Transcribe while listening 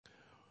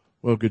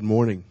Well, good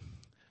morning.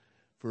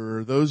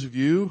 For those of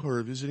you who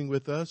are visiting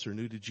with us or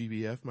new to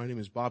GBF, my name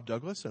is Bob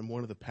Douglas. I'm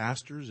one of the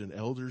pastors and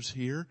elders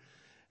here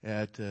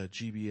at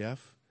GBF.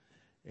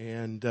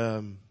 And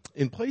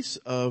in place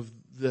of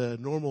the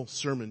normal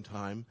sermon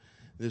time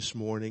this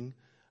morning,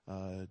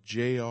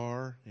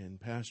 JR and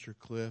Pastor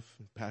Cliff,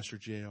 and Pastor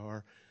JR,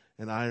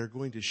 and I are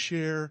going to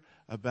share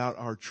about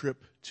our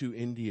trip to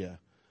India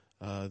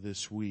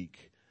this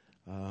week.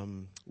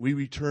 We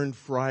returned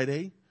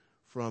Friday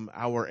from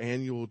our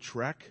annual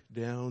trek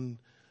down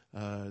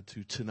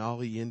to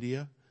Tenali,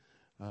 India,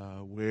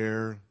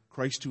 where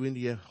Christ to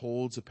India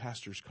holds a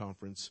pastors'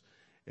 conference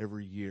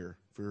every year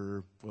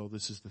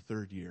this is the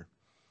third year.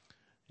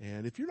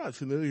 And if you're not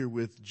familiar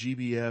with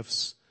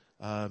GBF's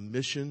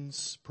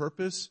missions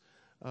purpose,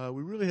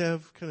 we really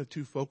have kind of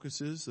two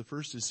focuses. The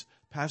first is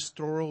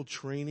pastoral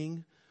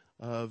training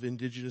of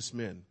indigenous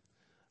men.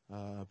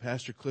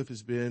 Pastor Cliff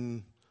has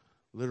been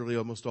literally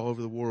almost all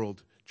over the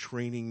world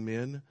training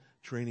men,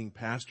 training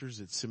pastors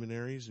at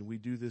seminaries, and we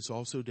do this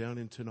also down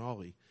in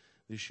Tenali.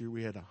 This year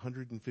we had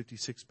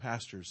 156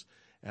 pastors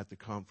at the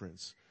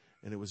conference,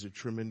 and it was a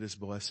tremendous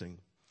blessing.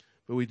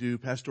 But we do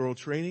pastoral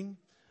training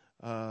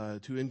to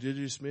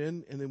indigenous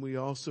men, and then we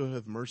also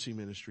have mercy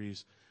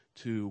ministries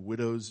to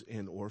widows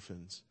and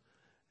orphans.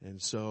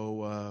 And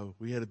so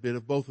we had a bit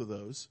of both of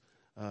those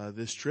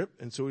this trip,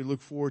 and so we look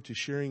forward to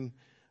sharing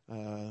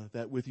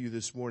that with you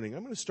this morning.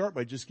 I'm going to start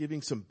by just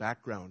giving some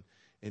background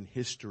and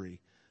history.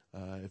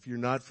 If you're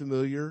not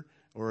familiar,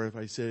 or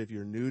if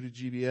you're new to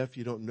GBF,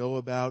 you don't know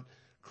about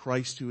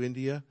Christ to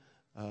India,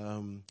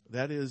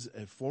 that is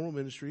a formal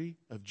ministry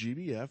of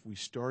GBF. We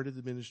started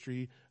the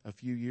ministry a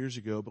few years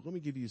ago, but let me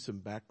give you some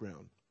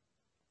background.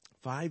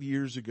 5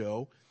 years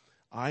ago,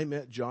 I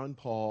met John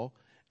Paul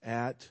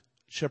at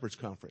Shepherd's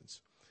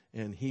Conference,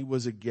 and he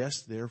was a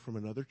guest there from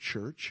another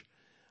church,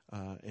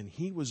 and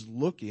he was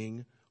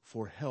looking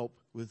for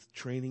help with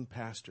training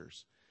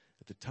pastors.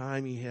 At the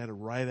time, he had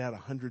right at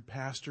 100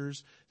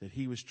 pastors that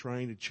he was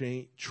trying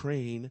to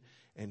train,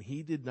 and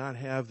he did not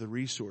have the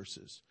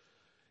resources.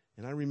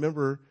 And I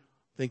remember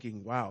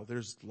thinking, wow,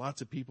 there's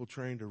lots of people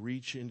trying to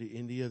reach into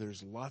India.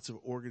 There's lots of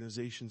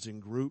organizations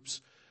and groups.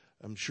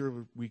 I'm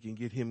sure we can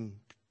get him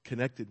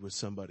connected with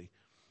somebody.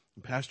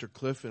 And Pastor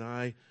Cliff and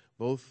I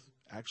both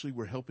actually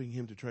were helping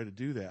him to try to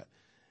do that.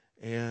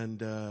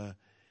 And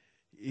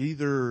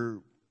either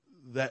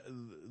that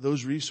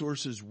those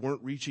resources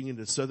weren't reaching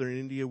into southern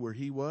India where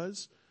he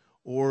was,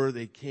 or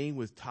they came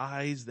with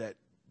ties that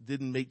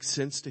didn't make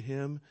sense to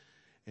him.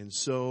 And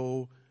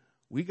so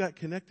we got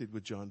connected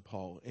with John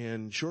Paul.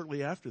 And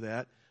shortly after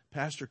that,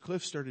 Pastor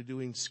Cliff started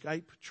doing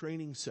Skype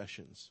training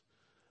sessions.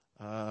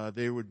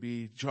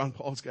 John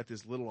Paul's got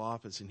this little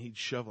office, and he'd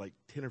shove like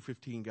 10 or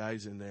 15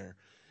 guys in there.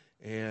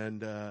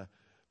 And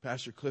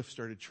Pastor Cliff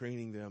started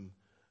training them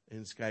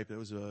in Skype. That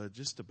was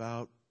just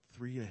about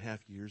 3.5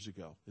 years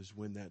ago is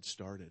when that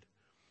started.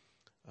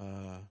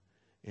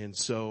 And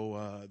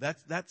so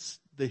that's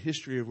the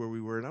history of where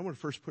we were. And I want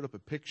to first put up a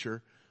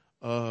picture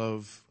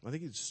of,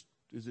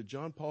 is it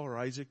John Paul or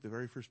Isaac, the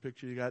very first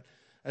picture you got?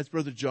 That's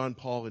Brother John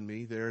Paul and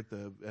me there at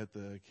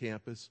the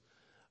campus.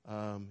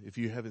 If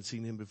you haven't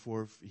seen him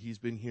before, he's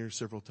been here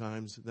several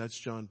times. That's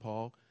John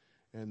Paul.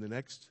 And the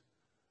next,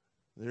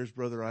 there's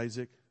Brother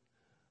Isaac.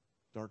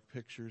 Dark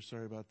picture,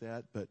 sorry about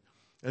that. But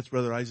that's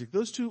Brother Isaac.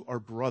 Those two are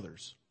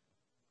brothers.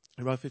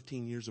 They're about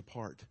 15 years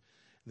apart.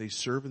 They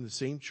serve in the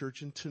same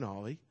church in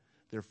Tenali.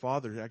 Their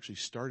father actually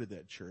started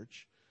that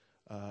church.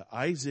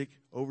 Isaac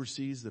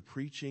oversees the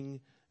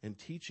preaching and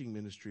teaching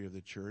ministry of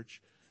the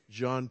church.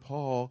 John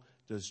Paul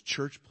does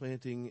church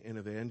planting and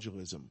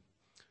evangelism.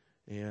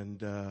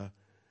 And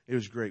it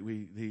was great.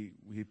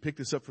 He picked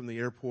us up from the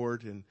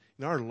airport, and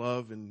our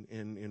love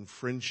and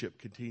friendship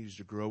continues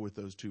to grow with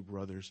those two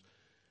brothers.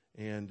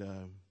 And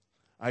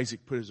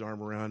Isaac put his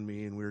arm around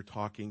me, and we were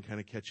talking, kind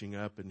of catching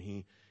up, and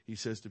he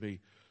says to me,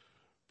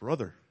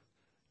 "Brother,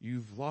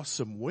 you've lost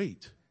some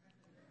weight.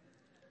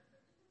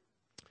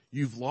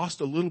 You've lost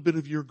a little bit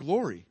of your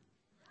glory."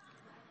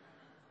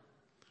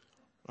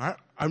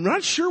 I'm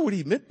not sure what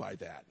he meant by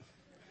that.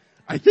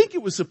 I think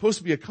it was supposed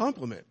to be a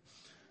compliment.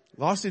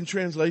 Lost in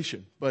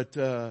translation. But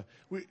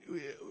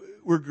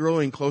we're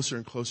growing closer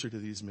and closer to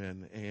these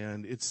men,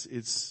 and it's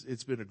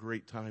been a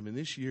great time. And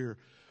this year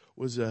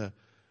was a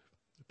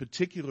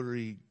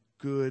particularly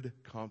good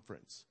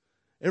conference.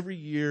 Every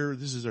year,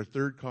 this is our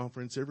third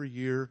conference. Every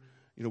year,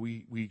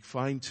 we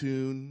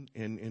fine-tune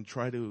and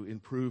try to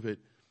improve it.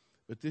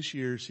 But this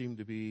year seemed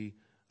to be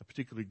a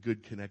particularly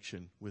good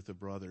connection with the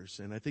brothers.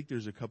 And I think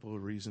there's a couple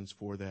of reasons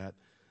for that.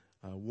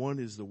 One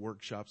is the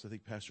workshops. I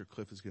think Pastor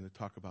Cliff is going to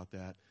talk about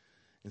that.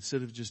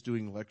 Instead of just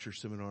doing lecture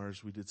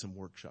seminars, we did some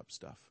workshop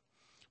stuff.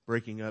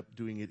 Breaking up,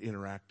 doing it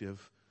interactive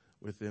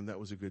with them. That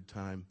was a good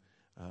time.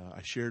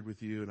 I shared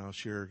with you, and I'll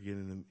share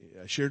again.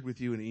 I shared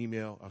with you an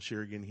email. I'll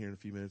share again here in a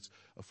few minutes,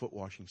 a foot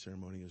washing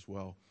ceremony as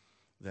well.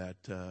 That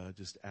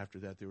just after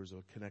that there was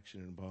a connection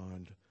and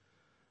bond.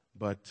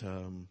 But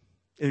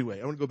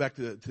anyway, I want to go back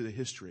to the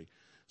history.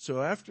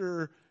 So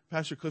after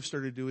Pastor Cliff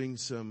started doing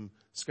some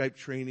Skype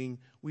training,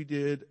 we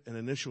did an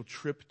initial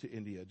trip to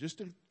India just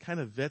to kind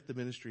of vet the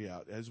ministry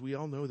out. As we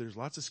all know, there's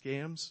lots of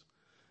scams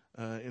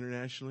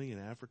internationally in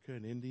Africa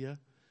and India.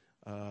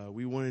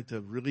 We wanted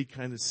to really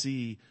kind of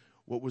see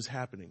what was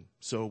happening.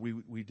 So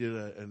we did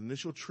an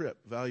initial trip,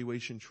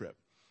 evaluation trip.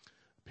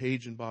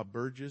 Paige and Bob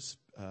Burgess,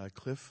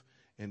 Cliff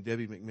and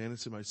Debbie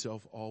McManus and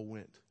myself all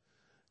went.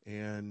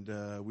 And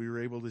we were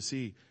able to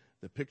see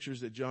the pictures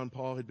that John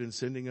Paul had been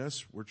sending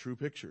us were true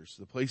pictures.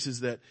 The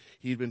places that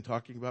he had been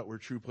talking about were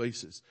true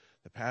places.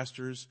 The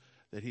pastors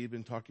that he had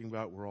been talking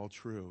about were all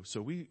true. So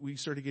we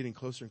started getting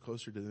closer and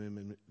closer to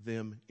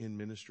them in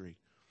ministry.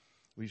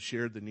 We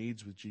shared the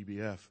needs with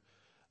GBF.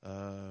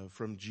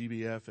 From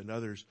GBF and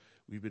others,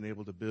 we've been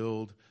able to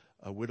build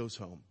a widow's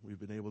home. We've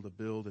been able to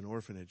build an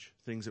orphanage,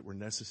 things that were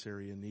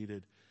necessary and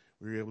needed.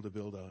 We were able to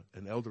build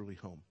an elderly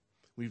home.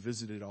 We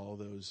visited all of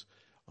those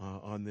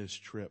on this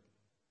trip.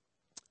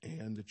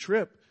 And the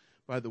trip,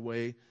 by the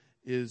way,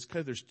 there's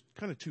kind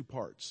of two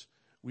parts.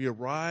 We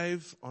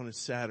arrive on a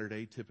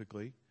Saturday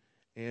typically,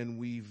 and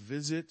we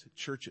visit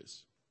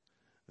churches.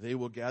 They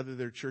will gather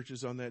their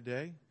churches on that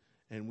day,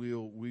 and we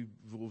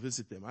will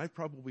visit them. I've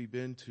probably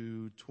been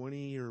to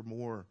 20 or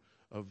more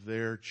of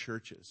their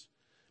churches,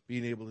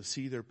 being able to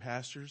see their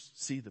pastors,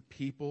 see the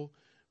people,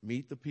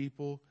 meet the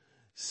people,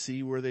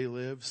 see where they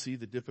live, see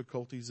the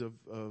difficulties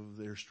of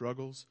their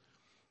struggles,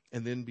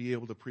 and then be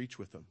able to preach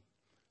with them.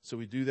 So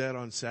we do that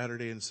on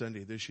Saturday and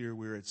Sunday. This year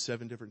we're at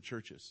 7 different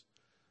churches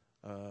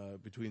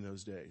between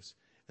those days.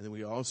 And then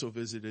we also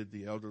visited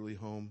the elderly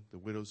home, the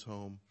widow's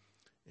home,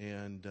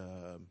 and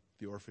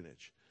the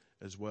orphanage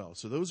as well.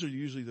 So those are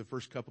usually the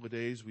first couple of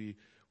days. We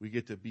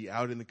get to be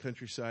out in the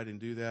countryside and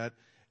do that.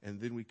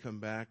 And then we come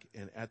back,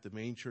 and at the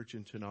main church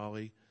in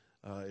Tenali,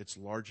 it's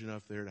large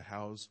enough there to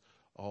house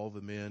all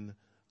the men.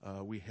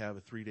 We have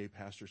a 3-day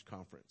pastors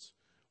conference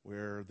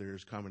where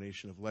there's a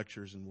combination of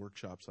lectures and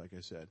workshops, like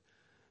I said.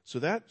 So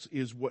that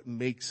is what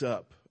makes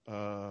up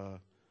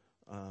our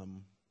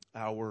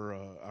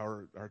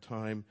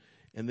time.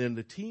 And then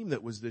the team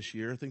that was this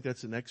year, I think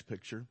that's the next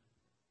picture.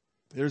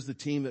 There's the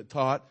team that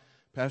taught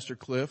Pastor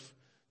Cliff.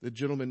 The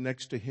gentleman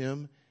next to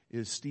him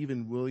is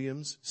Stephen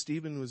Williams.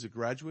 Stephen was a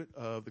graduate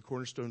of the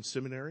Cornerstone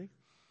Seminary.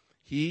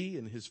 He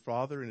and his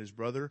father and his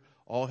brother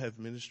all have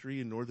ministry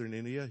in northern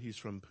India. He's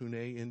from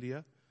Pune,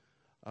 India.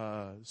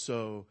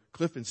 So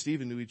Cliff and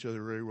Stephen knew each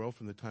other very well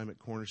from the time at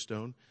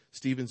Cornerstone.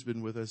 Stephen's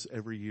been with us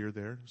every year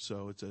there.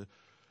 So it's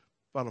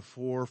about a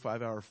 4 or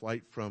 5 hour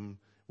flight from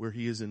where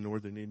he is in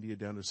northern India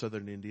down to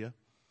southern India.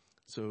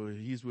 So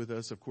he's with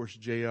us. Of course,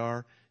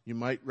 JR. You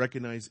might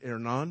recognize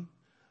Hernan.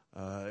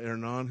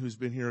 Hernan, who's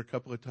been here a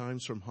couple of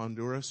times from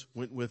Honduras,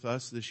 went with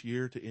us this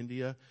year to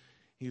India.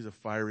 He's a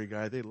fiery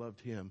guy. They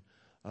loved him.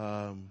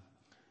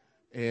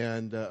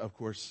 And of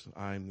course,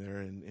 I'm there.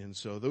 And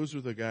so those are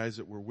the guys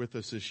that were with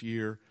us this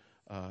year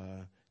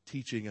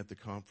teaching at the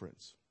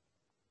conference.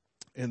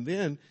 And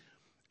then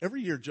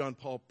every year, John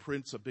Paul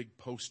prints a big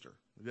poster.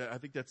 I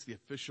think that's the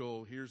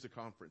official, here's the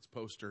conference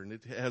poster, and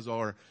it has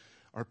our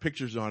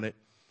pictures on it.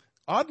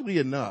 Oddly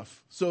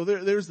enough, so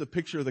there's the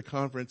picture of the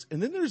conference,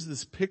 and then there's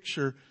this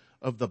picture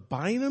of the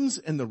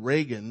Bynums and the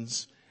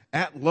Reagans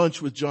at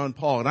lunch with John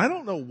Paul. And I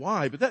don't know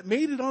why, but that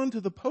made it onto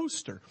the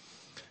poster.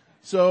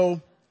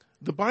 So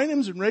the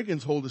Bynums and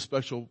Reagans hold a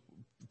special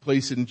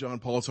place in John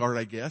Paul's heart,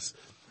 I guess.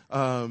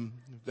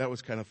 That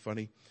was kind of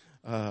funny.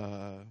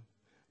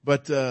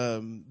 But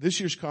this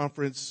year's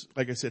conference,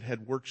 like I said,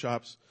 had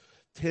workshops,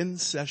 10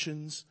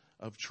 sessions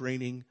of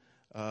training,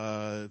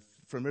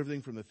 from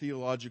everything from the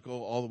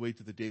theological all the way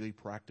to the daily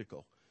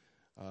practical.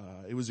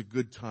 It was a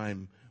good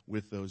time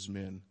with those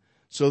men.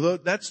 So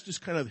that's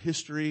just kind of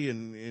history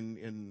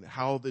and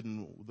how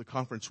the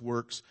conference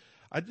works.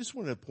 I just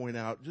want to point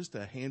out just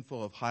a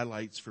handful of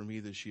highlights for me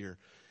this year.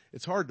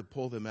 It's hard to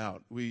pull them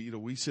out.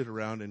 We sit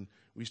around and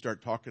we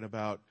start talking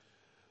about,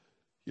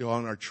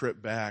 on our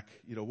trip back,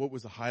 what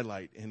was the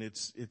highlight? And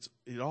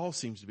it all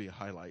seems to be a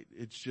highlight.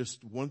 It's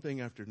just one thing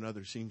after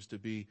another seems to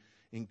be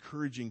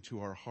encouraging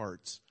to our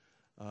hearts.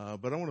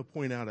 But I want to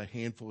point out a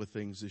handful of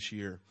things this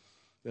year.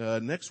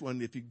 Next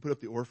one, if you can put up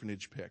the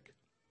orphanage pic.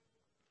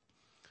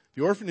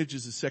 The orphanage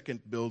is the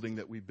second building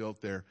that we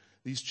built there.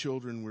 These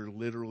children were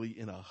literally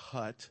in a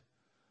hut,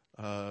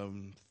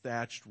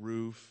 thatched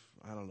roof,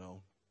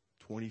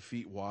 20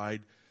 feet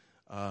wide.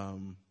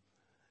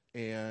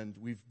 And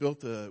we've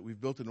built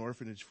an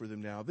orphanage for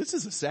them now. This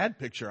is a sad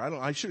picture.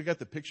 I should have got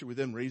the picture with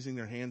them raising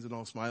their hands and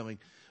all smiling.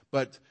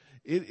 But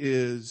it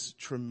is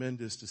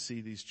tremendous to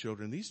see these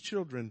children. These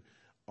children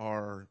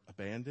are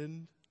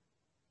abandoned,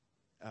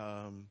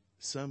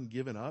 some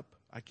given up.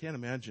 I can't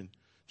imagine.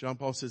 John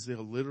Paul says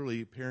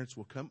parents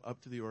will come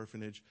up to the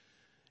orphanage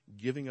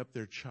giving up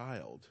their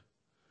child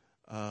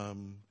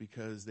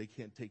because they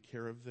can't take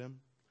care of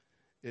them.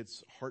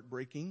 It's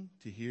heartbreaking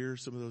to hear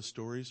some of those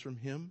stories from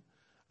him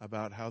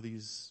about how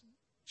these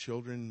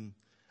children,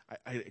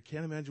 I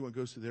can't imagine what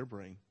goes through their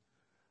brain.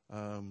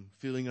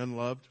 Feeling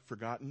unloved,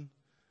 forgotten.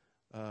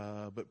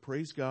 But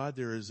praise God,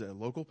 there is a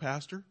local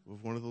pastor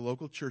of one of the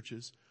local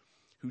churches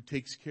who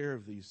takes care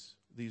of these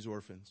these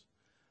orphans.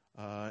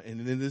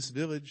 And in this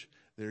village,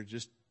 there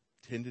just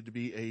tended to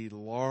be a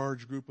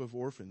large group of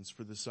orphans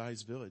for the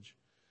size village.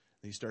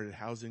 They started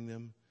housing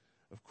them.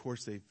 Of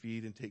course, they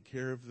feed and take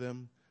care of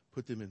them,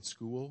 put them in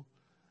school,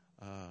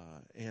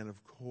 and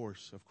of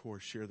course,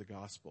 share the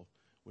gospel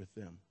with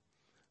them.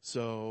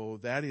 So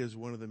that is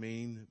one of the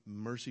main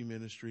mercy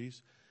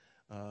ministries.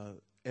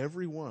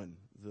 Everyone,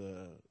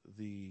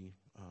 the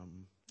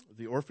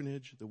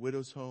orphanage, the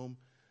widow's home,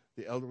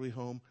 the elderly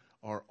home,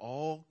 are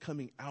all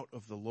coming out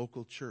of the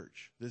local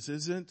church. This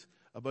isn't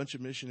a bunch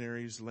of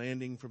missionaries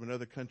landing from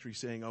another country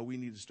saying, oh, we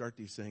need to start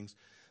these things.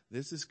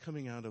 This is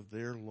coming out of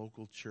their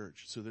local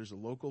church. So there's a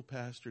local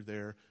pastor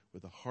there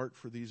with a heart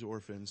for these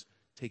orphans,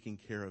 taking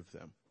care of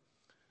them.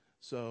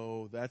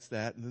 So that's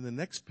that. And then the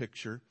next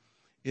picture,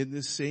 in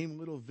this same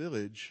little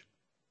village,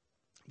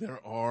 there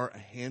are a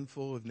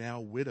handful of now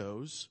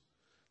widows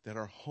that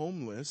are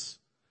homeless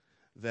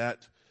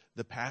that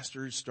the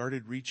pastors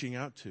started reaching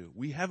out to.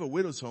 We have a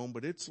widow's home,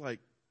 but it's like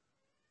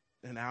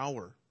an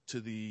hour to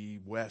the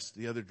west,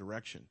 the other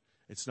direction.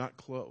 It's not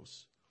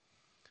close.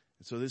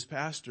 And so this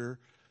pastor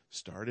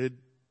started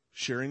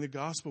sharing the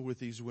gospel with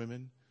these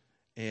women,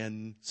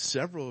 and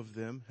several of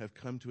them have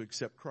come to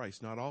accept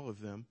Christ. Not all of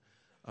them,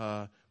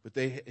 but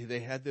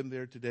they had them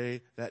there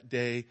today. That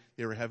day,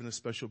 they were having a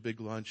special big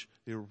lunch.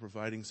 They were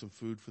providing some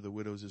food for the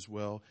widows as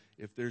well.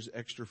 If there's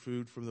extra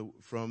food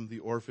from the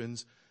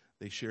orphans,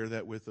 they share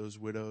that with those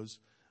widows.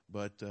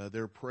 But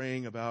they're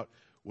praying about,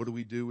 what do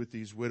we do with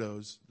these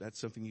widows? That's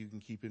something you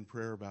can keep in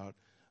prayer about.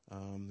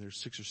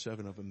 There's 6 or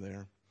 7 of them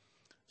there.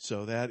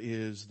 So that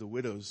is the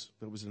widows.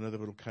 That was another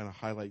little kind of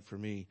highlight for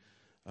me.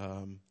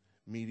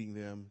 Meeting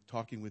them,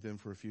 talking with them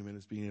for a few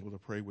minutes, being able to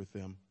pray with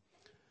them.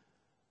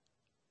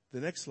 The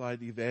next slide,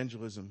 the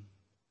evangelism.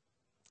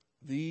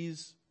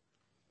 These,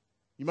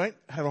 you might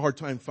have a hard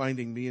time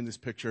finding me in this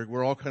picture.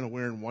 We're all kind of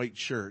wearing white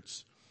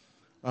shirts.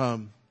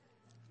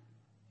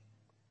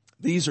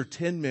 These are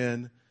 10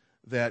 men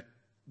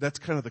that's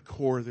kind of the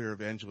core of their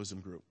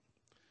evangelism group.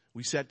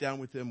 We sat down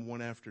with them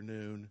one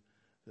afternoon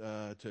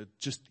to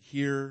just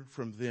hear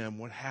from them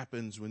what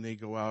happens when they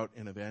go out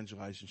and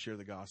evangelize and share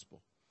the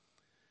gospel.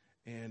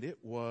 And it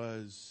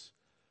was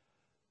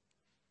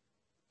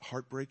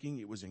heartbreaking.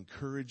 It was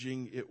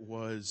encouraging.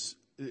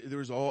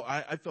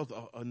 I felt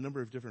a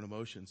number of different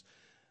emotions.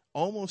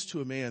 Almost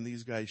to a man,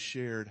 these guys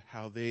shared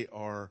how they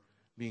are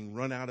being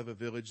run out of a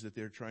village that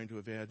they're trying to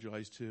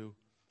evangelize to,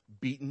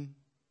 beaten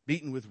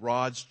with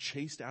rods,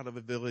 chased out of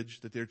a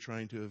village that they're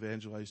trying to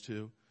evangelize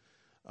to.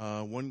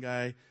 One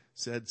guy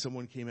said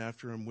someone came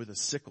after him with a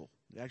sickle.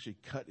 He actually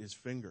cut his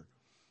finger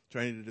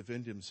trying to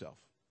defend himself.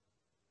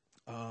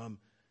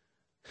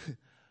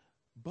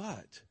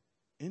 But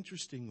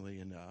interestingly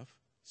enough,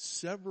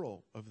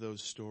 several of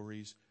those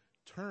stories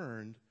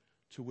turned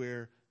to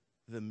where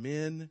the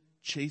men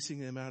chasing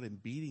them out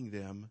and beating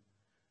them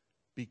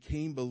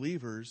became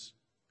believers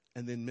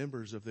and then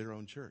members of their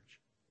own church.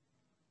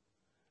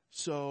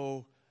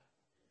 So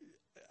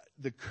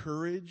the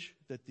courage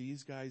that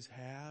these guys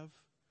have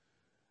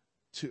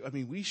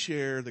we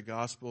share the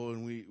gospel,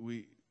 and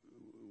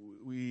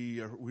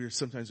we're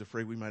sometimes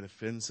afraid we might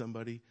offend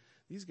somebody.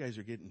 These guys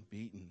are getting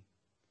beaten.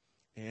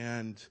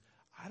 And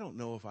I don't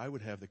know if I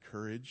would have the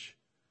courage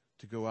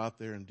to go out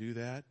there and do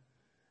that.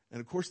 And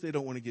of course they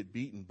don't want to get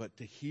beaten, but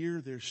to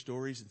hear their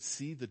stories and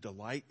see the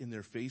delight in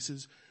their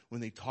faces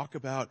when they talk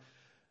about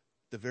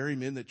the very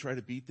men that try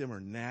to beat them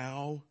are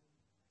now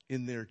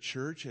in their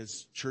church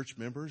as church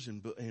members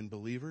and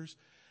believers,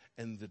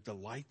 and the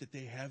delight that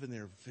they have in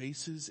their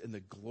faces and the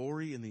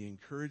glory and the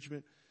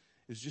encouragement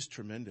is just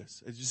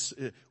tremendous.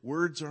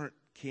 Words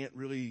can't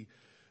really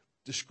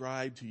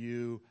describe to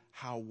you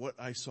what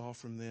I saw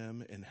from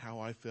them and how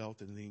I felt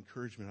and the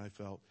encouragement I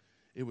felt.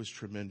 It was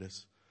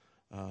tremendous.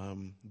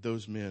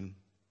 Those 10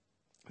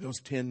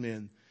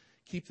 men,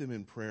 keep them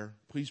in prayer.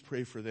 Please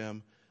pray for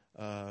them.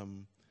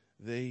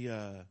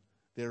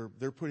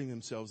 They're putting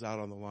themselves out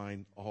on the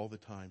line all the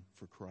time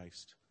for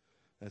Christ.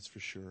 That's for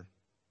sure.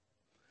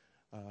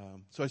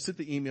 So I sent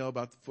the email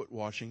about the foot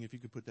washing. If you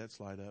could put that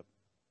slide up.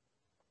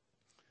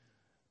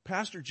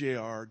 Pastor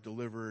JR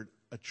delivered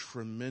a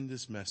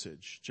tremendous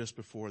message just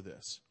before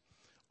this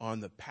on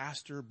the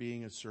pastor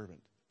being a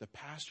servant. The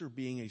pastor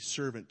being a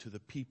servant to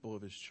the people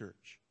of his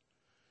church.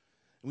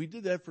 And we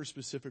did that for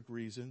specific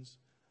reasons,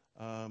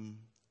 and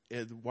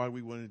why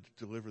we wanted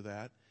to deliver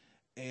that.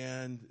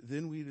 And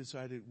then we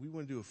decided we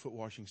want to do a foot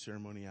washing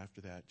ceremony after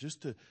that,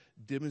 just to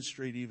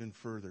demonstrate even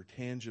further,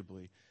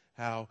 tangibly,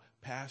 how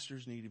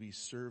pastors need to be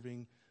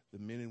serving the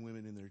men and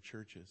women in their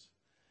churches.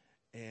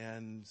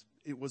 And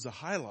it was a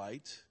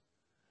highlight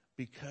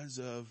because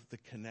of the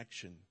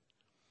connection.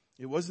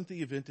 It wasn't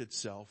the event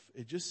itself.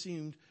 It just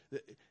seemed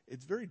that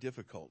it's very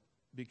difficult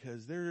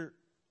because their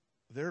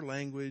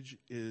language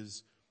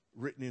is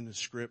written in the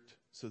script.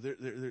 So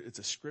it's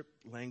a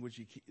script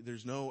language.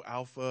 There's no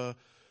alpha.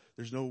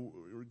 There's no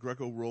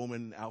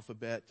Greco-Roman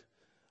alphabet.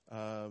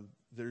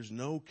 There's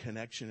no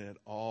connection at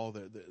all.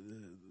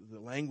 The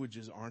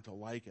languages aren't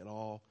alike at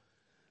all.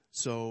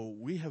 So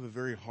we have a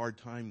very hard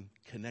time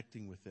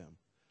connecting with them.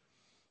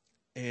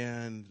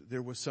 And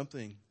there was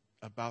something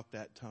about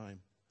that time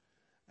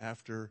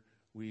after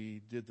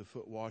we did the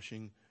foot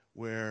washing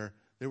where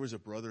there was a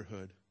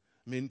brotherhood.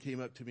 Men came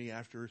up to me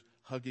after,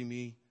 hugging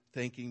me,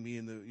 thanking me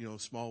in the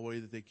small way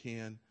that they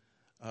can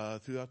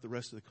throughout the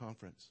rest of the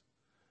conference.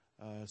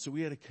 So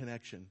we had a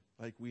connection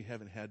like we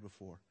haven't had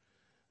before.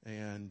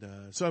 And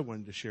so I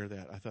wanted to share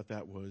that. I thought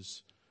that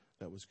was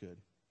good.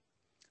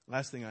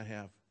 Last thing I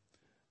have,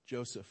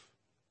 Joseph.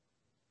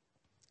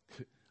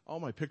 All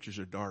my pictures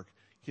are dark.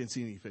 Can't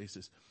see any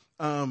faces.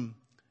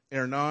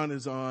 Hernan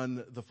is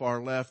on the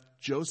far left.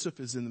 Joseph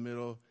is in the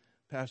middle.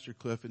 Pastor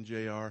Cliff and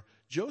JR.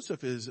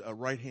 Joseph is a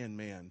right-hand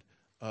man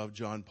of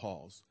John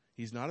Paul's.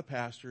 He's not a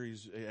pastor.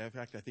 In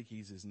fact, I think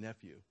he's his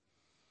nephew.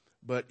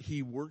 But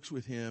he works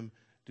with him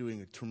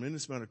doing a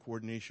tremendous amount of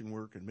coordination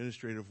work,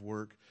 administrative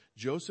work.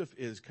 Joseph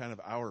is kind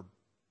of our,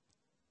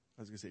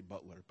 I was going to say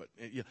butler, but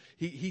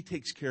he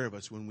takes care of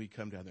us when we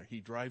come down there. He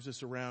drives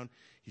us around.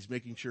 He's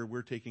making sure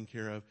we're taken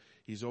care of.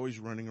 He's always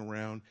running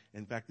around.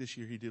 In fact, this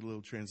year he did a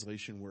little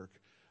translation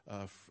work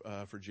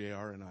for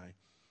JR and I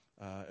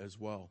as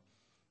well.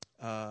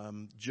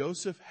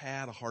 Joseph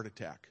had a heart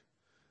attack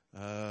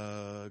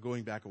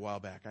going back a while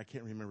back. I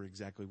can't remember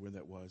exactly when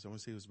that was. I want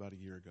to say it was about a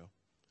year ago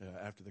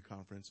after the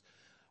conference.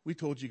 We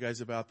told you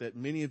guys about that.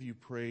 Many of you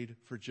prayed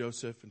for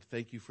Joseph, and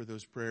thank you for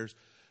those prayers.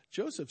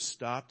 Joseph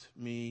stopped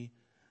me,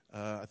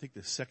 I think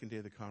the second day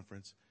of the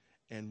conference,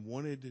 and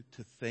wanted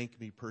to thank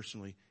me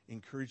personally,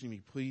 encouraging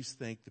me, please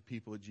thank the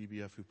people at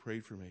GBF who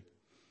prayed for me.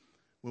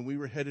 When we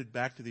were headed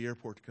back to the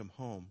airport to come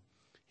home,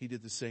 he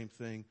did the same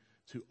thing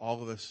to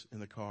all of us in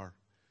the car.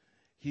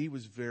 He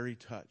was very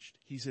touched.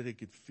 He said he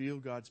could feel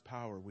God's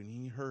power when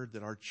he heard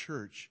that our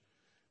church,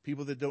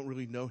 people that don't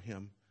really know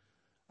him,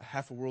 a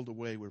half a world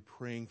away, were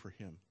praying for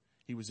him.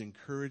 He was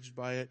encouraged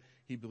by it.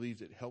 He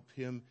believed it helped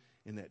him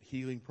in that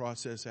healing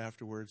process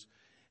afterwards.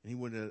 And he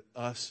wanted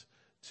us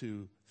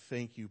to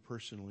thank you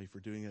personally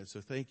for doing that.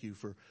 So thank you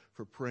for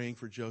praying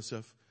for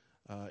Joseph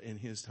in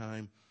his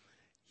time.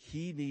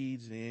 He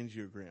needs an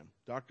angiogram.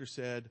 Doctor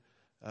said,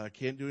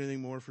 can't do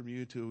anything more from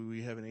you till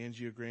we have an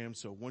angiogram.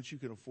 So once you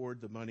can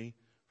afford the money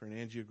for an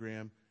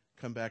angiogram,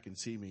 come back and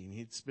see me. And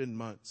it's been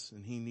months,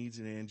 and he needs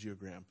an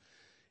angiogram.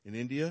 In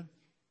India,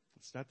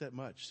 it's not that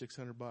much.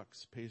 $600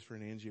 pays for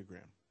an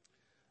angiogram.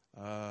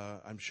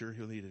 I'm sure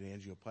he'll need an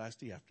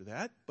angioplasty after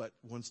that, but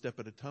one step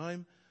at a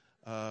time.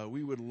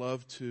 We would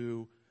love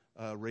to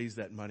raise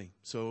that money.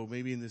 So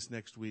maybe in this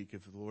next week,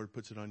 if the Lord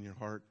puts it on your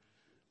heart,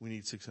 we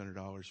need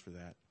 $600 for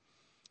that.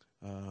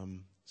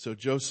 So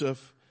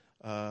Joseph,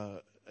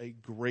 a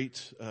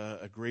great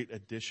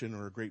addition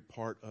or a great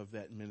part of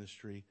that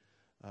ministry.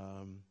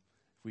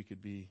 If we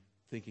could be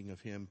thinking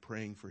of him,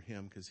 praying for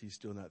him, because he's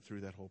still not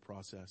through that whole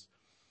process.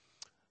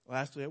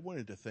 Lastly, I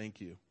wanted to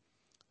thank you.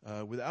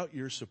 Without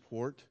your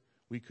support,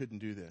 we couldn't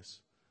do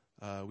this.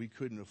 We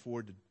couldn't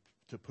afford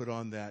to put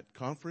on that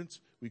conference.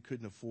 We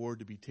couldn't afford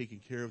to be taking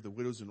care of the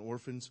widows and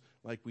orphans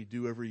like we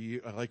do every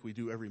year, like we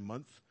do every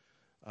month,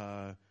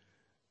 and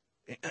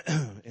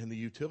the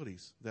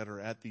utilities that are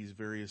at these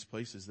various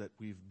places that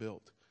we've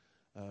built.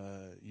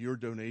 Your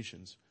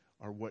donations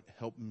are what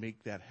help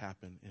make that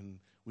happen, and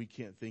we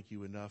can't thank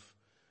you enough.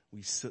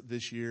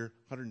 This year,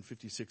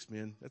 156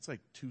 men. That's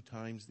like 2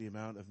 times the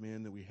amount of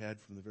men that we had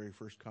from the very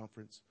first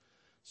conference.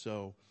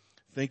 So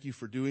thank you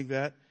for doing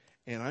that.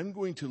 And I'm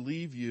going to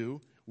leave you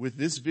with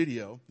this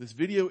video. This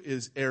video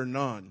is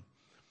Hernan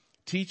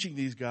teaching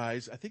these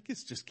guys. I think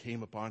it's just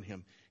came upon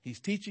him. He's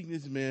teaching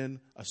these men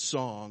a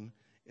song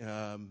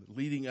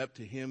leading up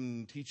to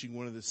him teaching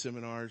one of the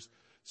seminars.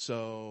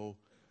 So,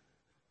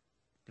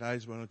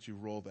 guys, why don't you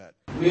roll that?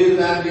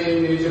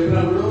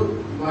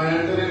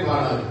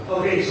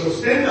 Okay, so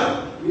stand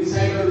up.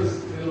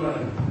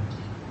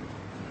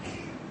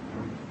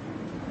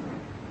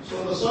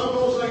 So the song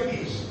goes like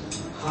this.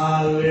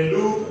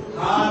 Hallelujah,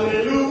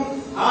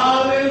 hallelujah,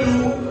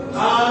 hallelujah,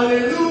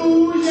 hallelujah.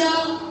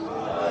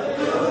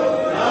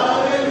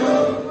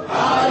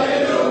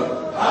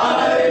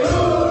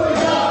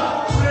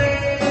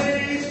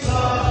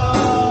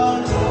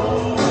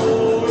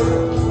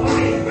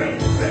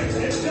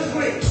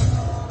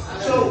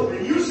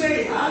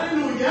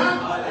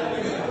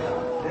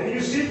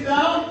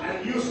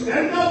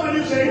 Stand up and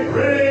you say,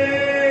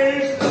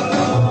 praise the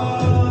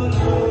Lord.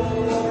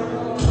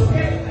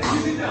 Okay, and you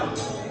sit down.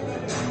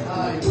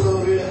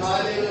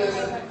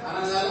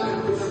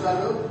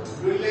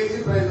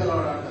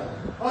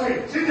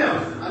 Okay, sit down.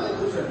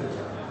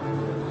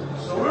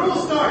 So we will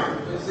start.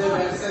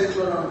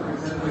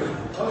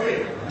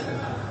 Okay.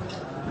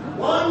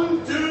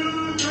 1,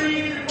 2,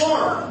 3,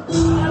 4.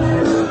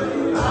 Hallelujah,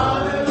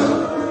 hallelujah,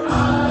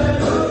 hallelujah,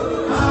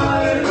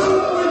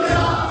 hallelujah.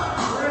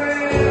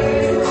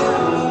 Praise the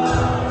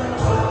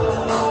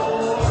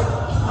Lord.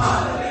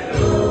 Hallelujah,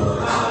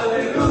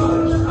 hallelujah,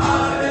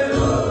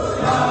 hallelujah,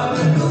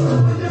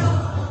 hallelujah.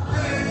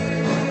 Praise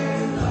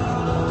the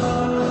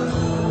Lord.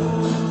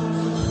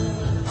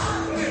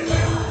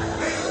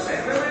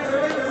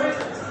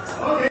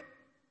 Okay.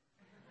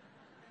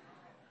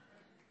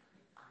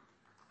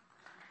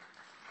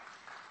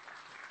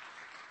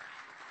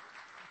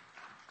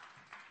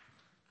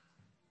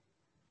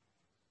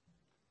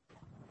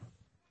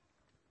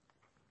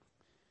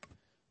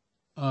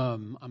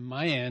 On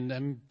my end,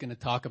 I'm going to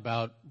talk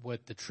about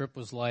what the trip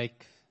was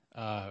like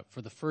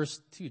for the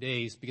first 2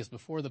 days, because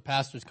before the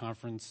pastors'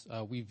 conference,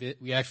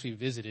 we actually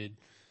visited.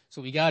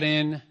 So we got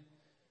into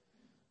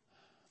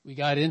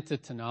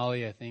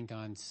Tenali, I think,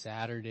 on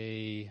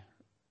Saturday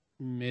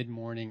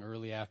mid-morning,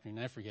 early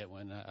afternoon. I forget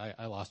when.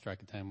 I lost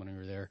track of time when we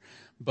were there.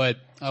 But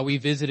we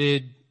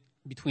visited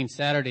between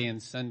Saturday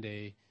and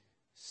Sunday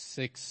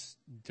 6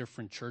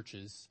 different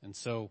churches. And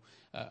so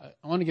I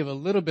want to give a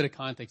little bit of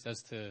context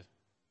as to,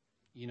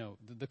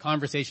 the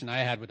conversation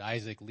I had with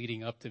Isaac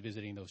leading up to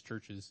visiting those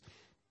churches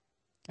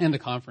and the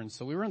conference.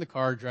 So we were in the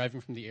car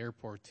driving from the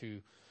airport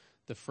to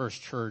the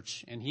first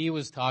church, and he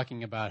was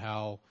talking about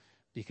how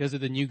because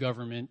of the new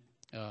government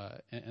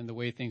and the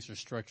way things are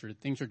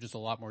structured, things are just a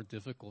lot more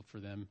difficult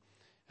for them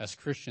as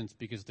Christians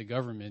because the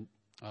government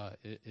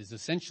is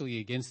essentially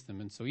against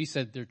them. And so he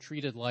said they're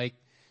treated like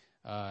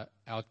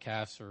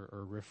outcasts or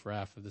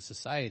riffraff of the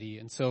society.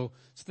 And so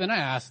then I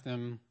asked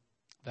him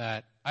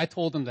that I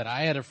told him that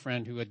I had a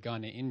friend who had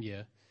gone to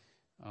India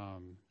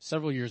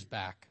several years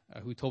back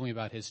who told me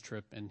about his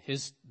trip, and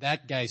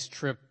that guy's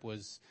trip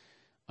was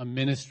a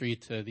ministry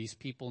to these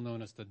people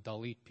known as the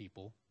Dalit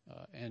people.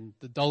 And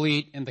the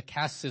Dalit in the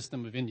caste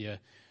system of India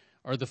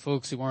are the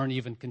folks who aren't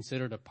even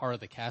considered a part of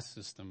the caste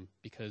system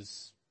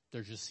because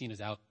they're just seen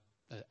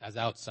as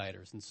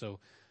outsiders. And so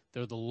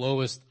they're the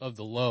lowest of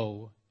the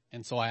low.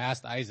 And so I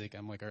asked Isaac,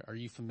 I'm like, are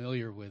you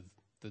familiar with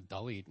the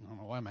Dalit? I don't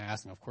know why am I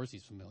asking. Of course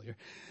he's familiar.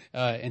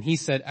 And he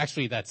said,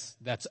 actually, that's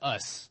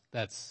us.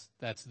 That's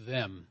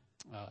them.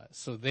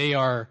 So they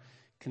are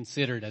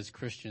considered as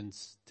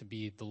Christians to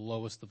be the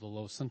lowest of the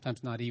low,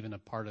 sometimes not even a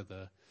part of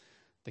the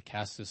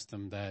caste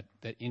system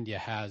that India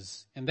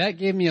has. And that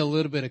gave me a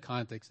little bit of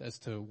context as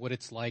to what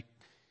it's like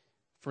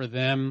for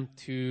them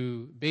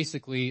to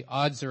basically,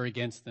 odds are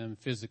against them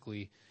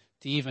physically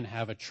to even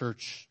have a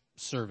church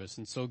service.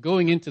 And so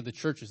going into the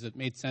churches, it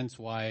made sense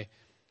why,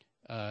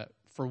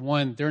 for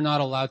one, they're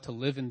not allowed to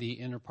live in the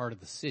inner part of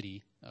the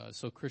city.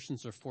 So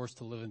Christians are forced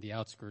to live in the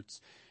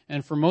outskirts.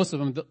 And for most of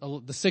them,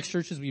 the 6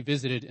 churches we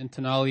visited in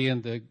Tenali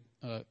and the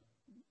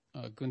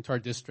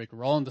Guntur district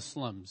were all in the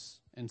slums.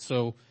 And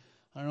so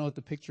I don't know if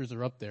the pictures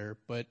are up there,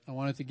 but I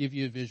wanted to give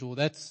you a visual.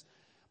 That's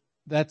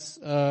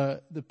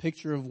the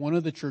picture of one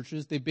of the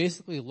churches. They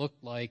basically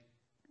looked like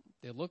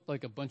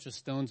a bunch of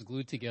stones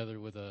glued together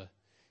with a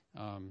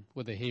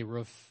hay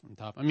roof on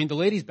top. I mean, the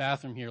ladies'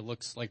 bathroom here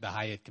looks like the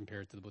Hyatt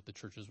compared to what the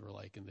churches were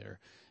like in there.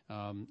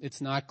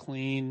 It's not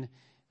clean.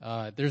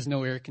 There's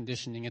no air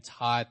conditioning. It's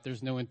hot.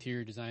 There's no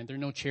interior design. There are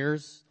no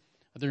chairs.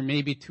 There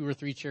may be 2 or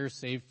 3 chairs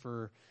saved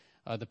for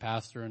the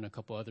pastor and a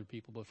couple other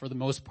people. But for the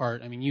most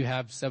part, I mean, you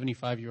have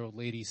 75-year-old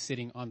ladies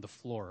sitting on the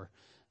floor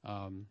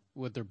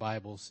with their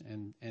Bibles,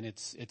 and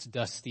it's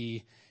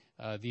dusty.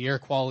 The air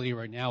quality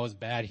right now is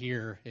bad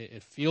here.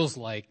 It feels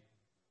like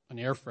an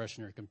air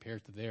freshener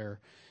compared to there.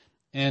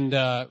 And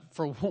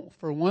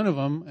for one of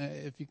them,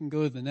 if you can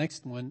go to the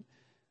next one,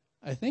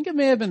 I think it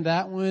may have been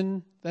that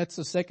one. That's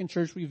the second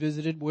church we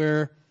visited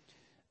where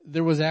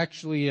there was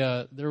actually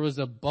a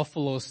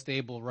buffalo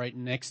stable right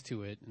next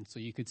to it, and so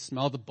you could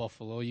smell the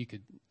buffalo.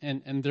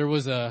 And there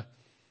was a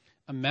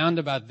mound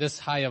about this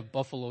high of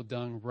buffalo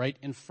dung right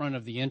in front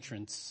of the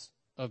entrance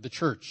of the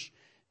church,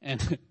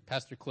 and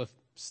Pastor Cliff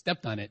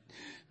stepped on it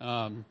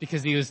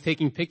because he was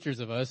taking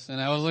pictures of us,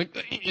 and I was like,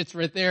 it's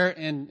right there,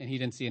 and he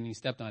didn't see it, and he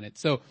stepped on it.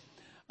 So,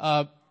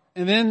 and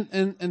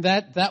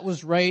that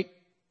was right.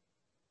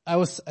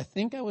 I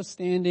think I was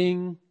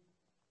standing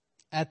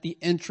at the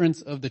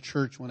entrance of the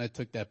church when I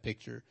took that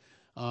picture.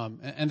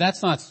 And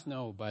that's not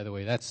snow, by the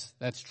way.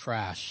 That's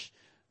trash.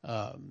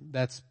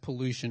 That's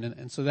pollution.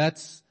 And so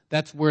that's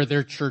where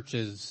their church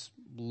is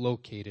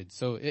located.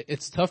 So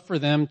it's tough for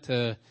them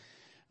to,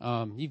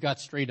 you've got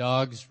stray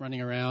dogs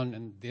running around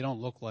and they don't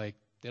look like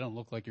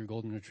your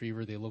golden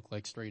retriever. They look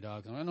like stray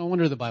dogs. And no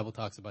wonder the Bible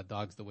talks about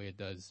dogs the way it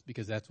does,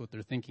 because that's what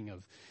they're thinking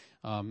of.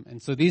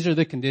 And so these are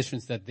the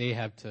conditions that they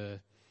have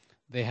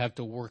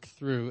to work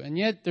through, and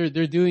yet they're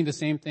doing the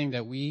same thing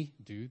that we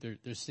do.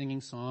 They're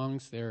singing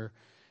songs. They're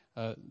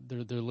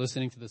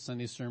listening to the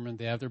Sunday sermon.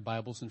 They have their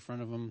Bibles in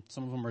front of them.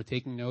 Some of them are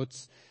taking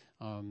notes.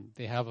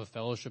 They have a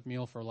fellowship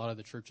meal for a lot of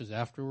the churches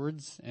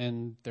afterwards,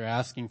 and they're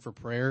asking for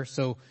prayer.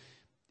 So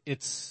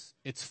it's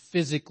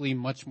physically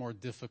much more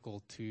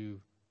difficult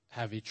to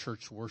have a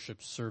church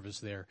worship service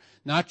there,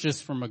 not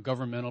just from a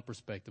governmental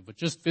perspective, but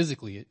just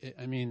physically.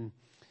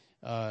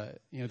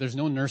 There's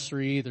no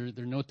nursery, there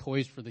are no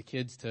toys for the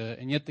kids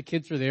and yet the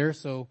kids are there.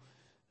 So,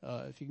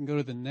 if you can go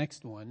to the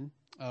next one.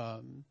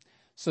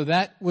 So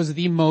that was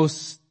the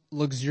most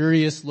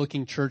luxurious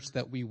looking church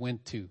that we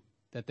went to,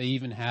 that they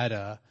even had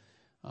a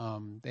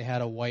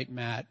white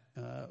mat,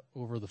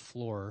 over the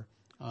floor,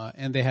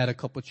 and they had a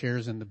couple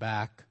chairs in the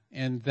back.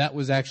 And that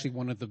was actually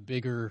one of the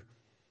bigger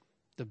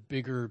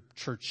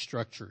church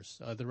structures.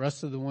 The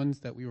rest of the ones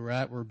that we were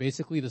at were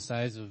basically the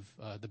size of,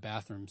 the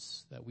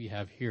bathrooms that we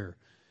have here.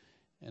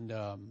 And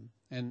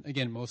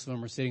again, most of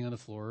them are sitting on the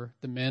floor.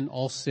 The men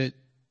all sit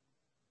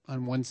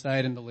on one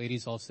side and the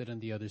ladies all sit on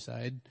the other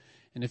side.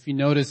 And if you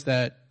notice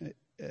that,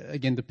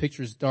 again, the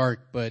picture's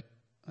dark, but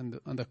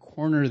on the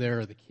corner there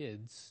are the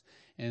kids.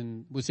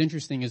 And what's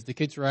interesting is the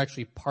kids are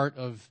actually part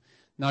of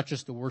not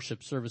just the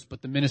worship service,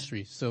 but the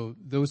ministry. So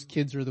those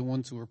kids are the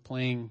ones who are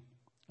playing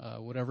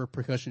whatever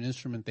percussion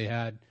instrument they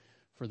had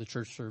for the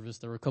church service.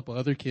 There were a couple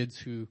other kids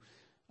who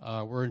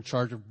were in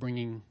charge of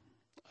bringing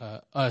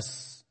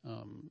us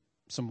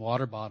some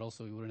water bottles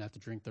so we wouldn't have to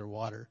drink their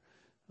water.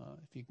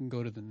 If you can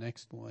go to the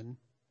next one.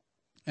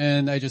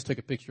 And I just took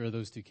a picture of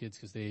those two kids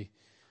because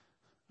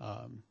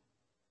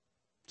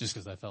just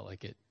because I felt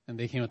like it. And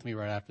they came up to me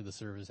right after the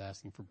service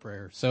asking for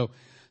prayer. So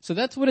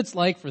that's what it's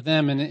like for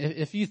them. And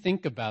if you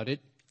think about it,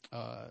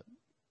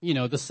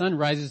 the sun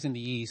rises in the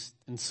east.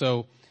 And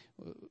so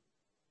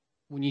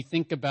when you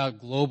think about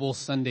global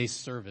Sunday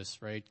service,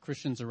 right,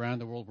 Christians around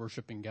the world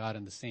worshiping God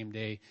on the same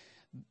day,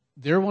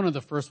 they're one of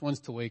the first ones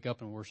to wake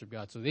up and worship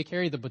God. So they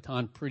carry the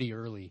baton pretty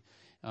early.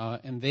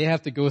 And they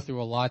have to go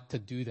through a lot to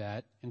do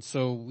that. And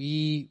so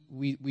we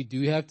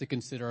do have to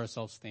consider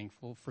ourselves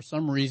thankful. For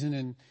some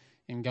reason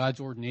in God's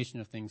ordination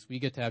of things, we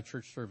get to have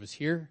church service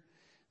here,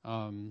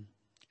 and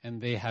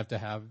they have to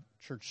have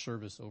church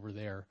service over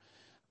there.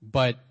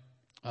 But,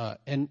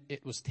 and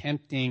it was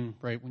tempting,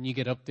 right, when you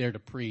get up there to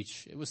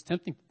preach, it was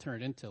tempting to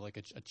turn it into like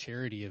a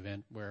charity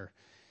event where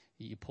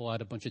you pull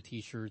out a bunch of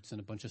T-shirts and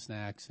a bunch of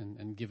snacks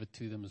and give it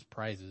to them as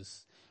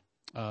prizes.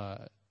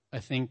 I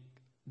think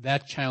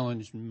that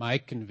challenged my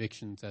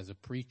convictions as a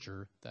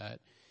preacher that,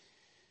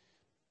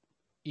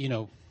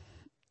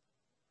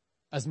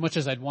 as much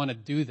as I'd want to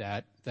do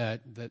that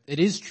it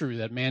is true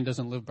that man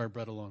doesn't live by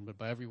bread alone, but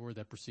by every word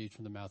that proceeds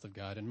from the mouth of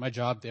God. And my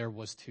job there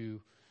was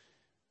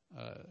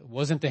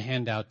wasn't to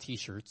hand out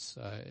T-shirts.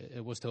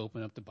 It was to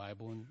open up the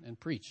Bible and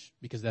preach,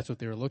 because that's what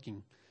they were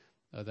looking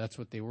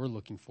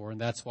for.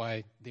 And that's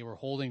why they were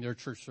holding their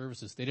church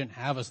services. They didn't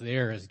have us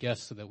there as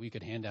guests so that we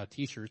could hand out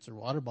T-shirts or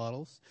water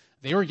bottles.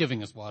 They were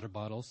giving us water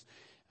bottles.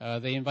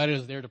 They invited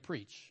us there to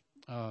preach,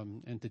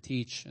 and to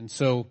teach. And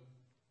so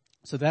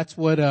that's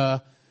what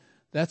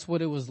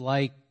it was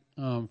like,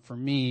 for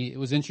me. It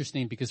was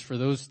interesting because for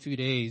those 2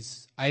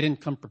 days, I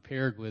didn't come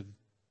prepared with,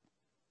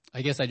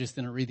 I guess I just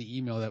didn't read the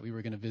email that we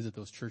were going to visit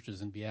those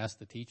churches and be asked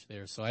to teach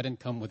there. So I didn't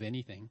come with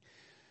anything.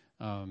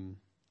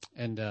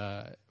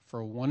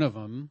 For one of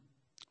them,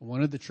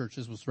 one of the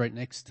churches was right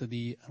next to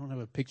I don't have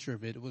a picture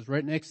of it. It was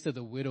right next to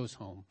the widow's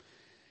home.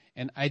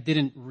 And I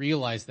didn't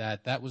realize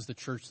that was the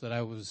church that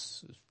I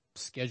was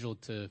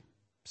scheduled to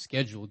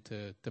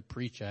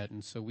preach at.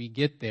 And so we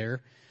get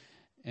there,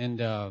 and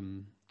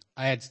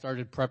I had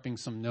started prepping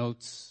some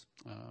notes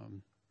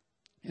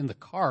in the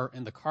car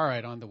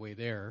ride on the way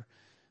there,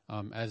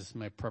 as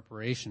my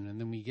preparation. And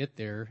then we get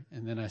there,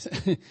 and then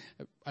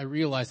I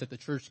realized that the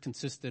church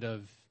consisted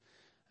of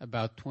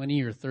about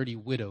 20 or 30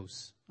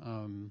 widows.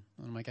 I'm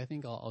like, I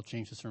think I'll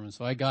change the sermon.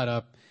 So I got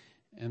up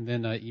and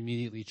then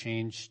immediately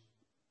changed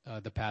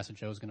the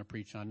passage I was going to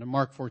preach on to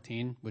Mark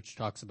 14, which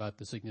talks about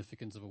the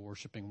significance of a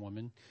worshiping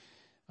woman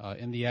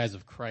in the eyes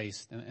of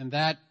Christ. And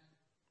that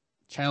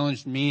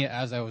challenged me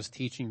as I was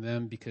teaching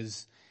them,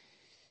 because,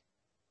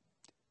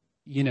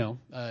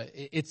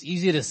 it's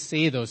easy to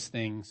say those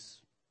things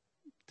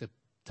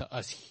to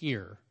us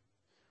here,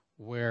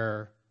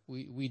 where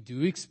we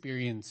do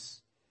experience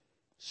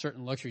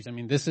certain luxuries. I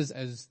mean, this is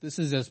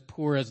as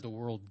poor as the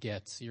world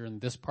gets. You're in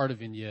this part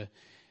of India,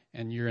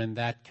 and you're in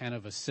that kind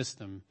of a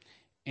system,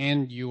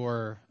 and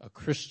you're a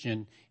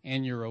Christian,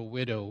 and you're a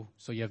widow,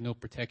 so you have no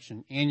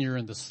protection, and you're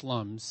in the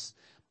slums,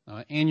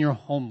 and you're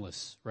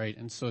homeless, right?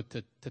 And so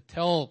to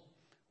tell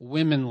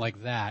women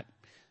like that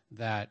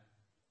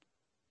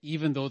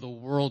even though the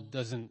world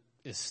doesn't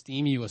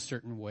esteem you a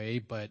certain way,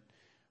 but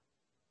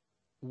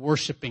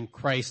worshiping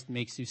Christ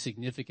makes you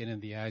significant in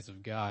the eyes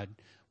of God,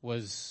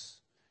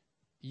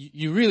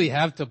 you really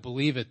have to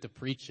believe it to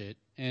preach it,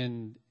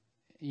 and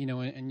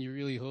you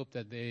really hope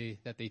that they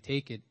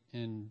take it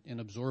and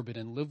absorb it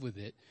and live with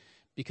it,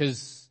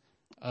 because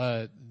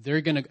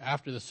they're going to,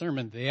 after the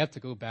sermon, they have to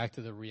go back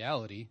to the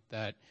reality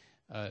that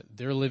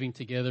they're living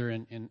together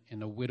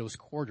in a widow's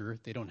quarter.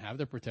 They don't have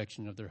the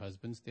protection of their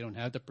husbands. They don't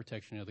have the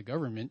protection of the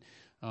government.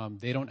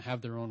 They don't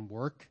have their own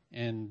work,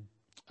 and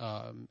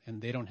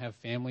they don't have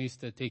families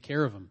to take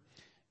care of them.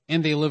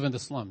 And they live in the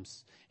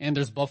slums. And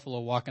there's buffalo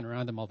walking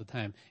around them all the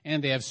time.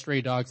 And they have stray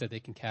dogs that they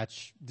can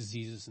catch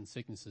diseases and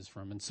sicknesses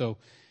from. And so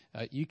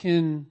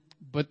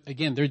but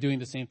again, they're doing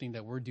the same thing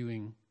that we're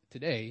doing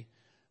today.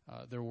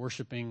 They're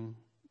worshiping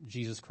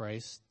Jesus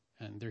Christ,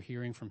 and they're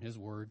hearing from his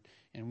word.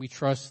 And we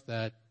trust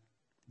that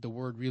the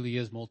word really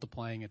is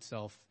multiplying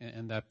itself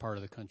in that part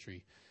of the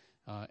country.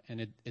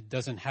 And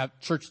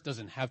church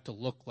doesn't have to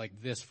look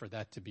like this for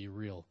that to be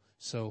real.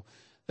 So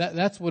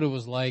that's what it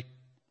was like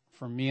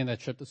for me in that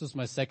trip. This was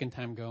my second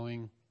time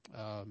going.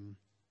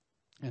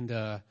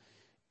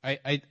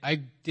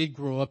 I did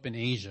grow up in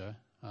Asia,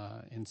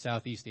 in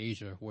Southeast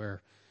Asia,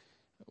 where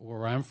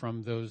I'm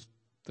from. Those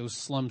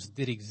slums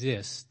did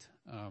exist.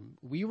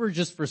 We were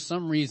just, for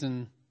some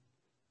reason,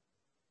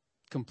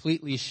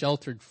 completely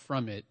sheltered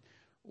from it,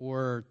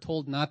 or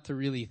told not to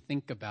really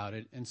think about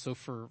it. And so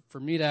for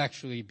me to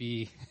actually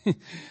be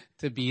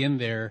in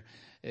there,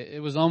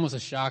 it was almost a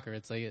shocker.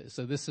 It's like,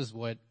 so this is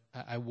what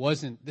I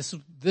wasn't, this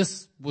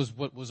was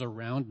what was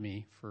around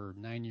me for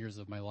 9 years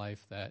of my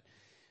life that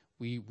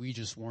we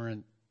just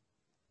weren't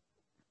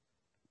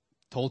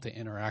told to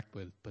interact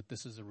with, but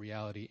this is a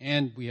reality.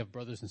 And we have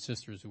brothers and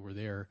sisters who were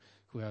there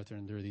who have to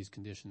endure these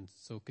conditions.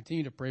 So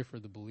continue to pray for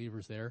the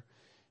believers there.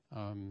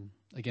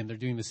 Again, they're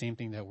doing the same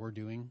thing that we're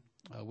doing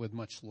with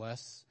much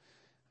less.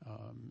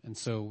 And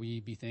so we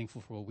be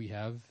thankful for what we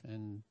have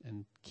and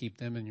keep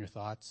them in your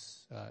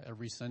thoughts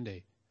every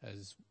Sunday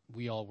as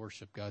we all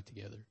worship God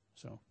together.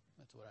 So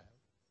that's what I have.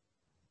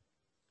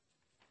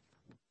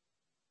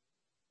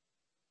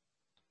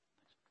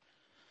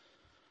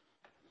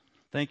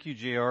 Thank you,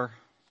 JR.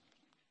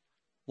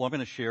 Well, I'm going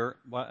to share.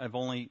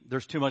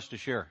 There's too much to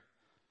share.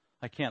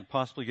 I can't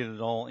possibly get it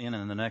all in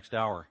the next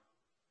hour.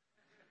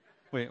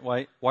 Wait,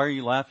 why are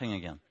you laughing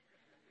again?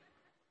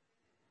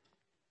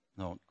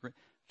 No,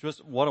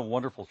 just what a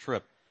wonderful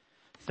trip.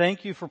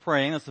 Thank you for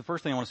praying. That's the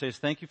first thing I want to say is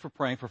thank you for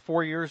praying. For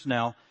 4 years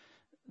now,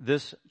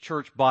 this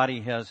church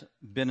body has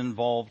been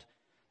involved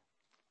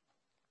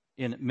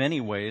in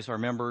many ways, our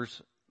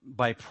members,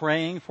 by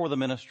praying for the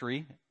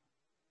ministry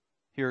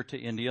here to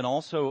India and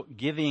also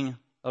giving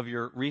of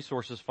your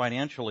resources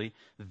financially,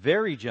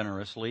 very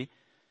generously,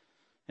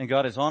 and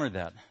God has honored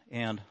that.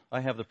 And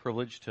I have the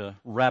privilege to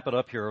wrap it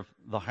up here of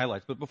the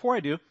highlights. But before I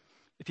do,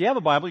 if you have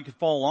a Bible, you can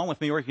follow along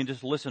with me, or you can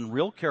just listen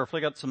real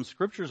carefully. I got some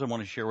scriptures I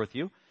want to share with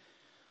you.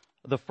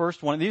 The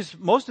first one,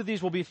 most of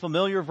these will be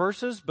familiar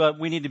verses, but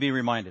we need to be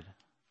reminded.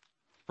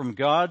 From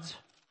God's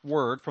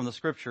Word, from the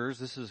Scriptures,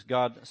 this is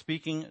God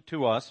speaking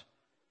to us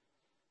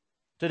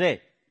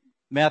today.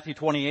 Matthew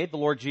 28, the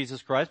Lord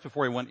Jesus Christ,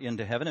 before He went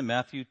into heaven, in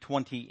Matthew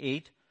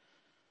 28,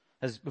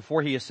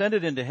 before He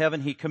ascended into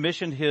heaven, He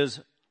commissioned His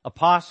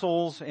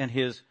apostles and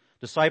His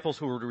disciples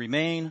who were to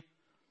remain.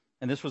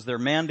 And this was their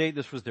mandate.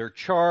 This was their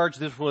charge.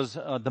 This was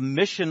the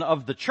mission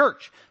of the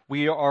church.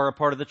 We are a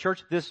part of the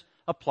church. This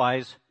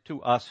applies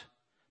to us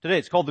today.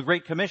 It's called the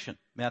Great Commission.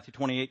 Matthew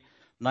 28,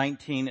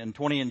 19 and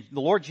 20. And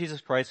the Lord Jesus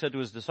Christ said to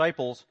His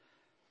disciples,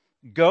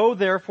 "Go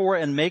therefore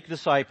and make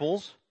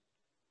disciples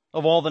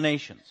of all the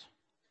nations."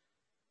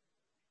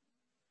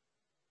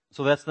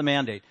 So that's the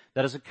mandate.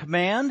 That is a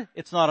command.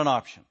 It's not an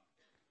option.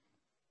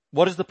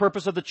 What is the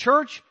purpose of the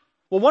church?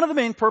 Well, one of the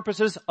main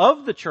purposes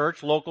of the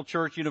church, local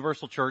church,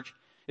 universal church,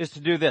 is to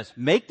do this.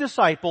 Make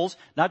disciples,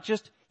 not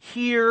just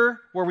here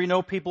where we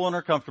know people and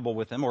are comfortable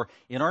with them, or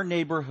in our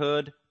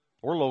neighborhood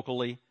or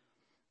locally.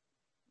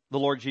 The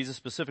Lord Jesus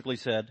specifically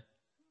said,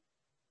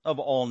 of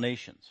all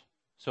nations.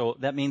 So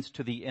that means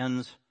to the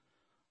ends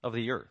of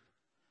the earth.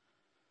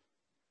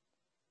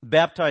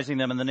 Baptizing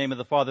them in the name of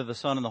the Father, the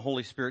Son, and the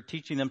Holy Spirit,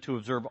 teaching them to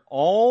observe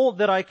all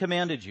that I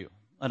commanded you.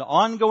 An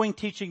ongoing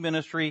teaching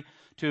ministry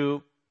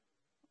to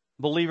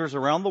believers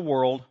around the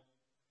world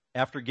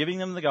after giving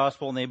them the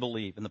gospel and they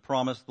believe. And the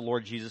promise the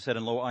Lord Jesus said,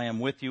 "And lo, I am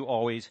with you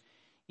always,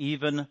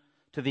 even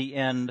to the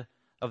end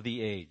of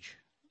the age."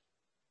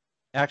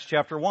 Acts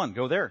chapter 1,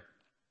 go there.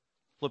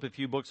 Flip a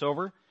few books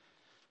over.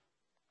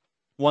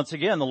 Once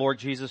again, the Lord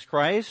Jesus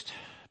Christ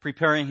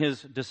preparing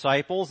His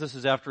disciples. This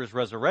is after His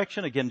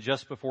resurrection, again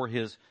just before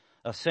His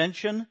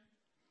ascension.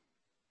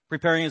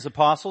 Preparing His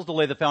apostles to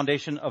lay the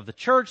foundation of the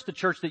church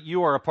that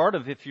you are a part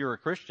of if you're a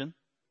Christian.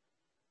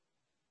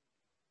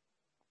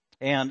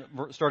 And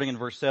starting in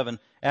verse 7,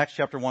 Acts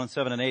chapter 1,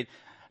 7 and 8,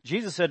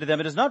 Jesus said to them,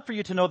 "It is not for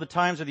you to know the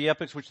times or the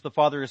epochs which the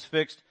Father has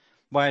fixed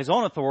by His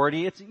own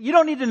authority." You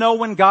don't need to know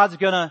when God's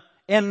going to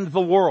end the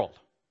world,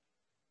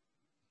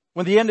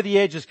 when the end of the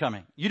age is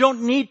coming. You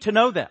don't need to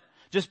know that.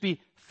 Just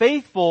be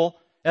faithful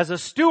as a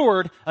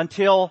steward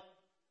until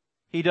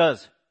He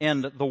does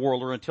end the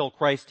world, or until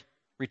Christ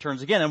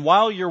returns again. And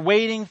while you're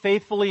waiting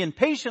faithfully and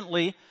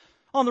patiently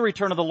on the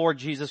return of the Lord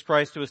Jesus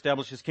Christ to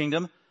establish His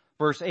kingdom,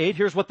 verse 8,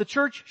 here's what the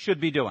church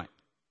should be doing.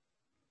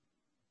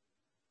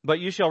 "But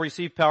you shall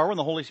receive power when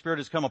the Holy Spirit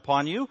has come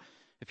upon you,"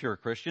 if you're a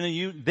Christian,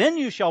 "and then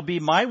you shall be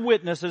my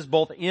witnesses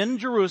both in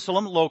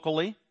Jerusalem,"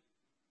 locally.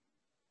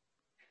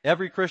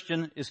 Every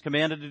Christian is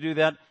commanded to do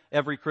that.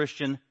 Every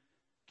Christian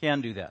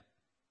can do that.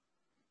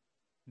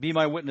 "Be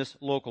my witness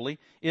locally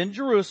in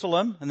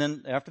Jerusalem," and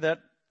then after that,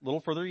 a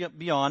little further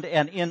beyond,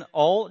 "and in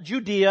all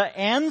Judea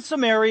and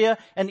Samaria,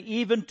 and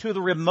even to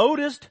the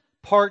remotest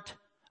part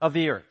of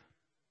the earth."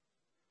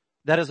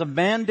 That is a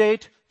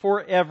mandate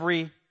for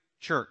every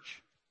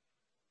church.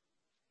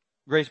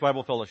 Grace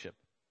Bible Fellowship.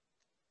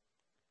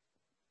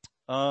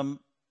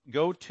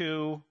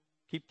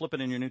 Keep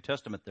flipping in your New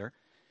Testament there.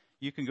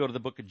 You can go to the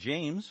book of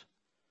James,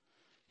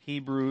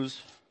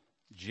 Hebrews,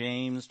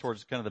 James,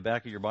 towards kind of the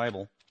back of your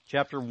Bible.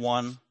 Chapter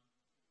 1,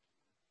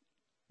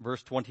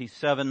 verse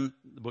 27,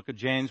 the book of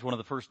James, one of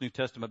the first New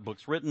Testament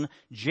books written.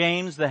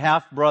 James, the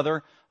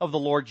half-brother of the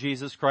Lord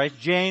Jesus Christ.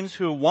 James,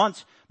 who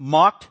once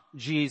mocked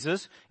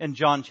Jesus in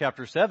John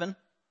chapter 7.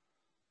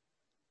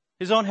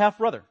 His own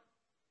half-brother.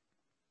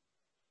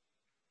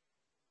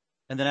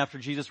 And then after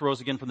Jesus rose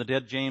again from the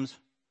dead, James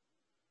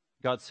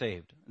got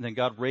saved. And then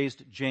God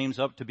raised James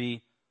up to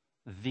be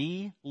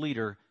the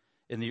leader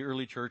in the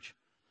early church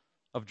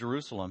of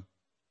Jerusalem.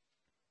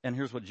 And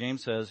here's what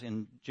James says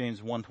in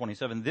James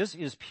 1:27. This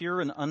is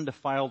pure and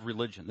undefiled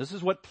religion. This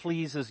is what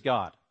pleases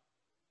God.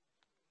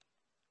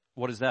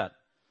 What is that?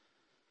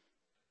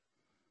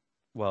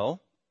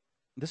 Well,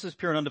 this is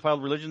pure and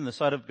undefiled religion in the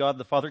sight of God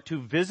the Father,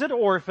 to visit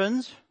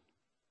orphans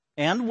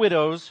and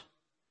widows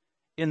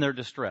in their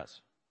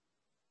distress.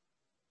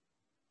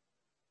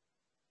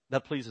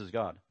 That pleases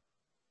God.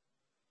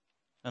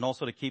 And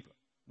also to keep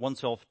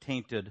oneself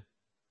tainted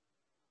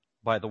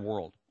by the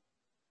world.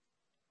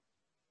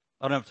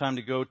 I don't have time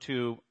to go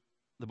to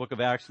the book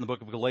of Acts and the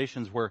book of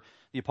Galatians where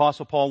the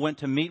Apostle Paul went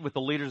to meet with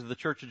the leaders of the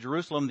church of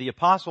Jerusalem, the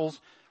apostles,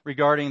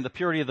 regarding the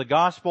purity of the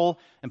gospel,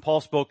 and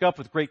Paul spoke up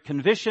with great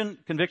conviction,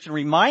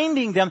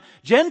 reminding them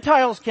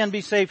Gentiles can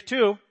be saved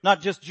too,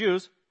 not just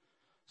Jews.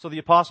 So the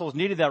apostles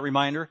needed that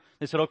reminder.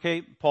 They said,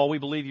 okay, Paul, we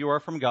believe you are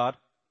from God.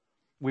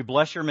 We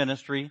bless your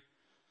ministry.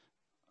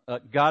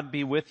 God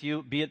be with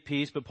you, be at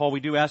peace. But Paul, we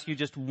do ask you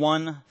just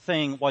one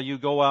thing while you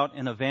go out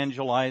and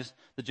evangelize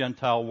the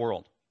Gentile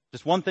world.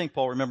 Just one thing,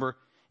 Paul, remember,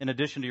 in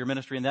addition to your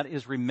ministry, and that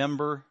is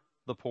remember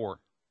the poor.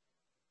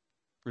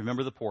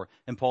 Remember the poor.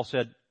 And Paul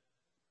said,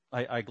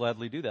 I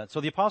gladly do that.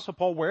 So the Apostle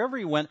Paul, wherever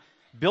he went,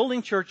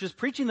 building churches,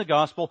 preaching the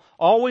gospel,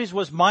 always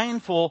was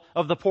mindful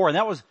of the poor. And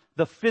that was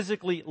the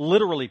physically,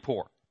 literally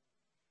poor.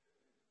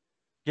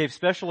 Gave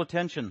special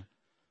attention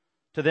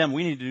to them.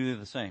 We need to do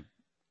the same.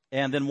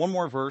 And then one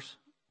more verse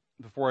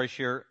before I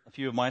share a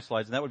few of my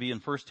slides, and that would be in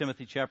 1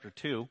 Timothy chapter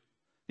 2.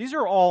 These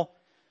are all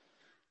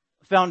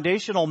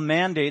foundational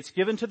mandates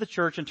given to the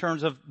church in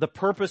terms of the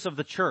purpose of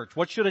the church.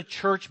 What should a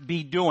church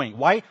be doing?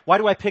 Why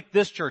do I pick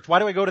this church? Why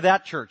do I go to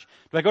that church?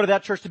 Do I go to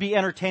that church to be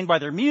entertained by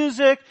their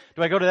music?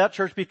 Do I go to that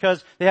church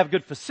because they have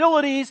good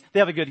facilities? They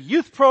have a good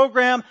youth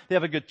program? They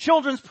have a good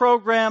children's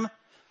program?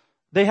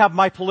 They have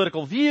my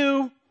political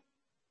view?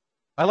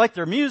 I like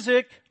their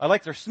music. I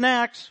like their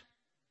snacks.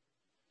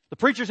 The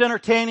preacher's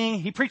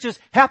entertaining. He preaches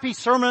happy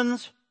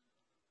sermons.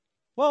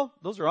 Well,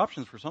 those are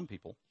options for some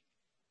people.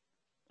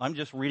 I'm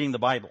just reading the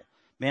Bible.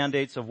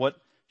 Mandates of what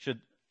should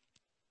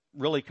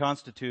really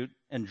constitute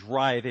and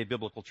drive a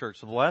biblical church.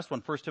 So the last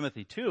one, 1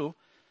 Timothy 2,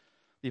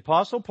 the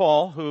Apostle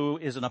Paul, who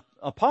is an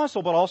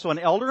apostle but also an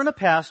elder and a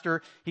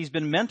pastor, he's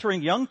been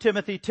mentoring young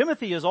Timothy.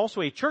 Timothy is also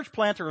a church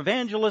planter,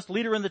 evangelist,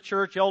 leader in the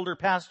church, elder,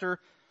 pastor,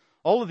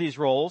 all of these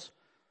roles.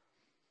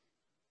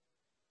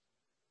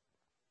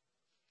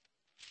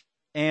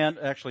 And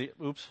actually,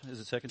 is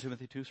it 2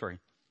 Timothy 2? Sorry.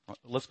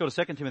 Let's go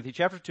to 2 Timothy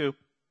chapter 2.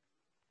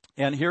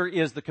 And here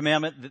is the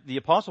commandment that the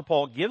Apostle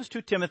Paul gives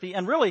to Timothy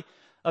and really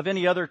of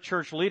any other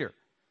church leader.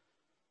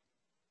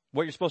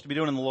 What you're supposed to be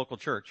doing in the local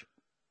church.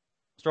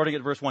 Starting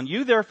at verse 1.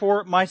 You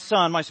therefore, my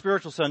son, my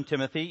spiritual son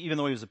Timothy, even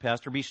though he was a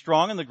pastor, be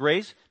strong in the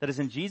grace that is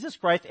in Jesus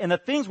Christ and the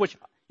things which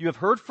you have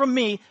heard from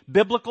me,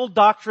 biblical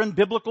doctrine,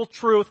 biblical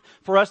truth.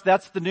 For us,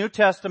 that's the New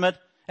Testament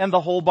and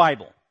the whole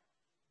Bible.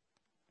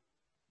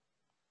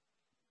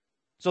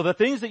 So the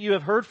things that you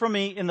have heard from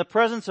me in the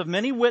presence of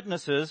many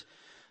witnesses,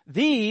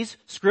 these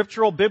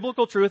scriptural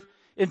biblical truth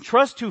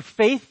entrust to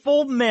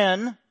faithful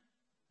men.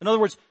 In other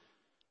words,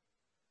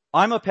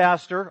 I'm a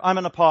pastor, I'm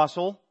an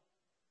apostle,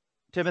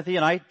 Timothy,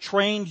 and I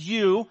trained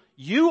you.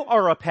 You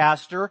are a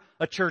pastor,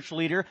 a church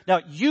leader. Now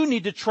you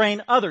need to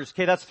train others.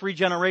 Okay, that's 3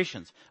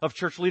 generations of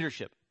church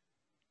leadership.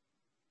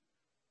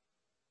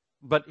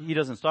 But he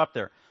doesn't stop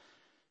there.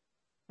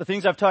 The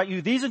things I've taught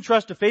you, these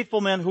entrust to faithful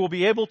men who will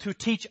be able to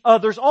teach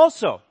others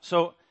also.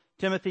 So,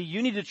 Timothy,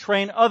 you need to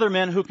train other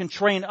men who can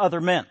train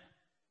other men.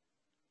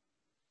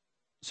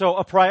 So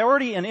a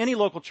priority in any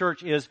local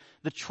church is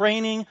the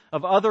training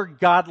of other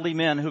godly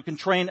men who can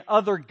train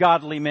other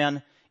godly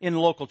men in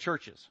local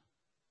churches.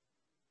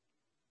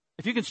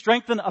 If you can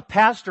strengthen a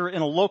pastor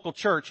in a local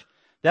church,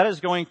 that is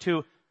going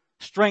to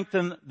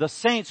strengthen the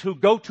saints who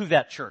go to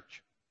that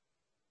church.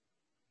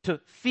 To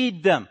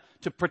feed them,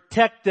 to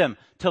protect them,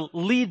 to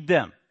lead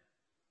them.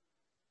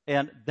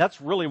 And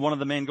that's really one of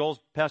the main goals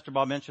Pastor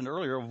Bob mentioned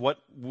earlier of what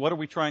are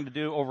we trying to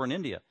do over in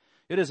India.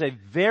 It is a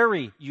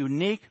very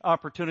unique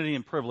opportunity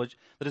and privilege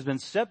that has been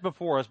set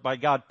before us by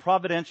God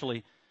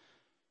providentially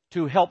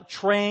to help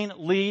train,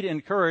 lead,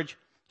 encourage,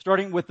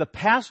 starting with the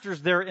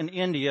pastors there in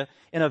India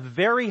in a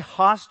very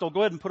hostile, go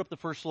ahead and put up the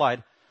first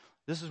slide.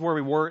 This is where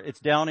we were. It's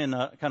down in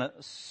kind of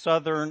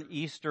southern,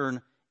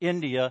 eastern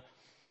India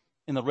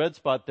in the red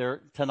spot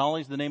there.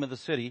 Tenali is the name of the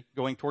city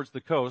going towards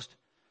the coast.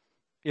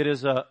 It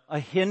is a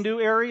Hindu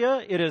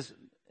area.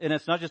 And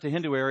it's not just a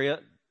Hindu area.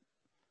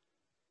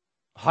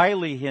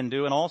 Highly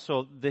Hindu, and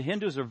also the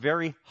Hindus are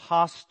very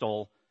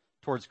hostile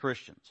towards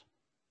Christians.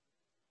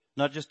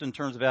 Not just in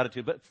terms of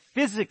attitude, but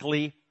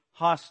physically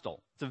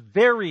hostile. It's a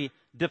very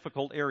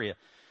difficult area.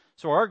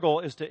 So our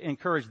goal is to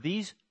encourage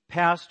these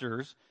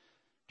pastors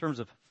in terms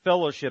of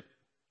fellowship,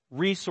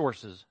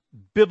 resources,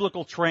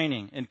 biblical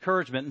training,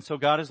 encouragement, and so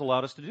God has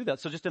allowed us to do that.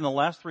 So just in the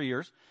last 3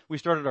 years, we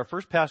started our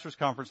first pastors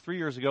conference 3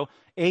 years ago,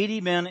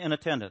 80 men in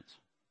attendance.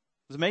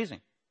 It was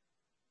amazing.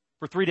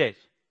 For 3 days.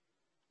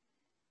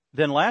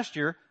 Then last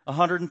year,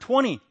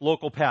 120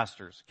 local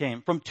pastors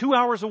came from 2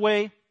 hours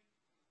away.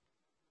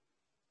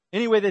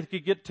 Any way they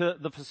could get to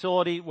the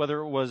facility, whether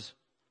it was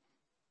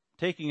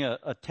taking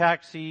a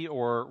taxi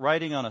or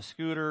riding on a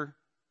scooter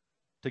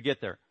to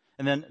get there.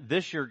 And then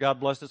this year, God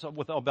blessed us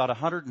with about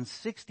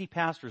 160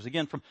 pastors,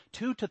 again, from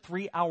 2 to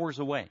 3 hours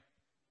away.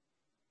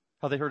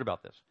 How they heard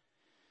about this.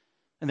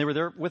 And they were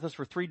there with us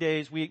for 3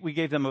 days. We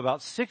gave them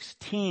about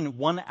 16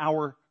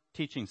 one-hour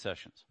teaching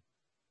sessions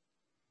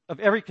of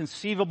every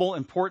conceivable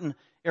important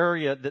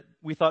area that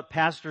we thought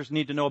pastors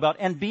need to know about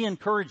and be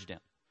encouraged in.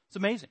 It's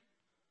amazing.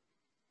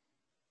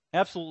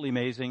 Absolutely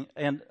amazing.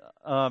 And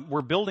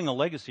we're building a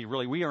legacy,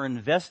 really. We are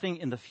investing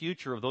in the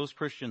future of those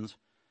Christians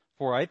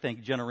for, I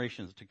think,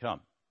 generations to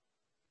come.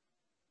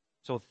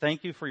 So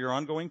thank you for your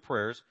ongoing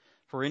prayers.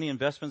 For any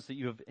investments that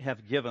you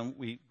have given,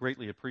 we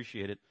greatly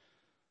appreciate it.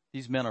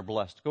 These men are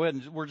blessed. Go ahead,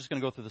 and we're just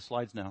going to go through the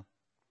slides now.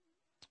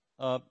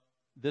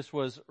 This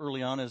was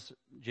early on, as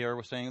J.R.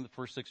 was saying, the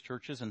first 6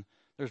 churches. And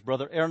there's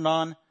Brother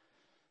Hernan,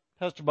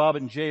 Pastor Bob,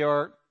 and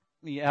J.R.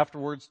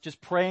 afterwards,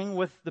 just praying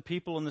with the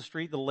people in the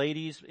street, the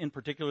ladies, in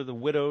particular the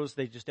widows.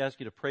 They just ask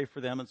you to pray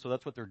for them, and so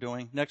that's what they're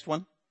doing. Next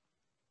one.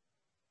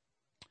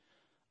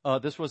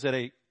 This was at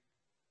a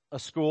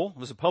school. It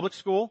was a public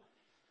school.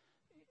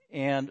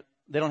 And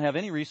they don't have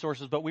any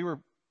resources, but we were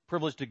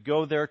privileged to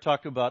go there,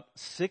 talk to about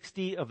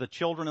 60 of the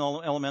children in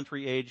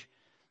elementary age,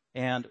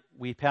 and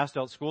we passed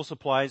out school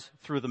supplies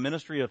through the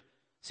ministry of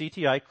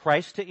CTI,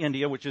 Christ to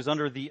India, which is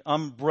under the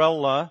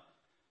umbrella,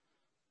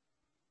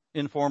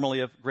 informally,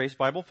 of Grace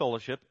Bible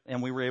Fellowship,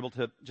 and we were able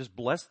to just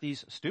bless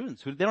these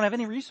students who they don't have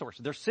any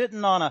resources. They're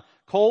sitting on a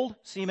cold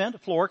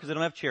cement floor because they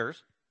don't have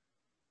chairs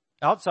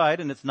outside,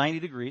 and it's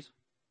 90 degrees.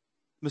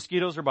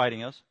 Mosquitoes are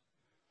biting us.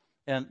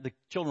 And the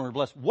children were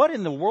blessed. What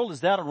in the world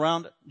is that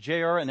around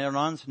J.R. and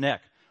Hernan's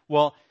neck?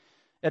 Well,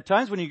 at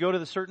times when you go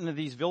to certain of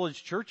these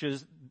village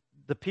churches,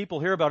 the people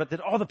hear about it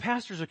that, the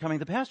pastors are coming.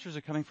 The pastors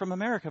are coming from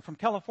America, from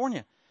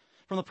California,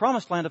 from the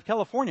promised land of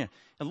California.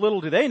 And little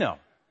do they know.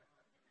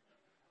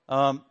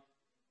 And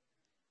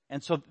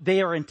so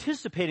they are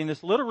anticipating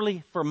this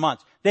literally for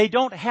months. They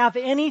don't have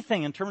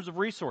anything in terms of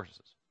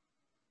resources.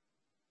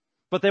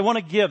 But they want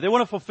to give. They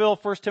want to fulfill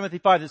 1 Timothy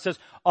 5 that says,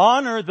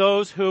 honor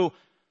those who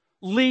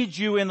lead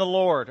you in the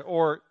Lord,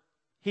 or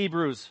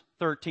Hebrews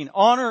 13.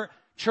 Honor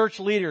church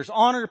leaders,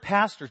 honor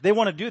pastors. They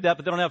want to do that,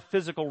 but they don't have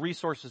physical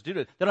resources to do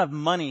it. They don't have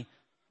money.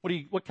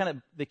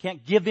 They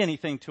can't give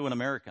anything to an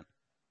American.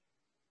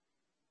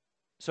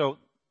 So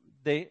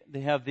they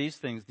have these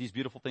things, these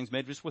beautiful things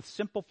made just with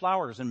simple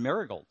flowers and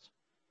marigolds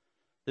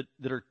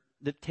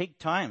that take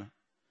time.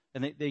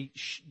 And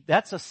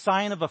that's a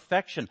sign of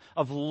affection,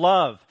 of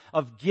love,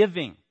 of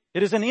giving.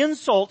 It is an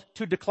insult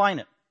to decline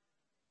it.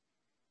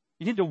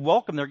 You need to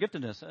welcome their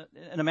giftedness.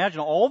 And imagine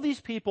all these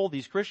people,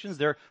 these Christians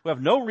there, who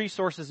have no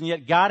resources, and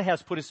yet God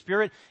has put His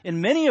Spirit in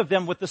many of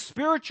them with the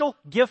spiritual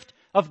gift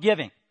of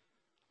giving.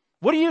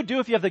 What do you do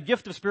if you have the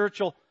gift of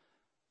spiritual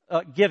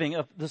giving,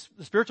 of the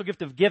spiritual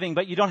gift of giving,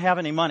 but you don't have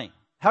any money?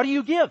 How do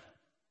you give?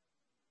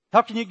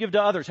 How can you give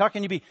to others? How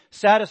can you be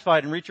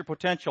satisfied and reach your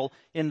potential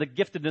in the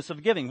giftedness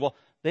of giving? Well,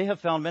 they have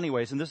found many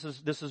ways, and this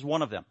is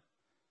one of them.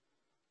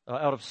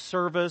 Out of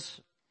service,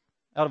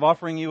 out of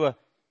offering you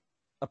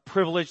a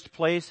privileged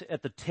place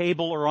at the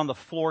table or on the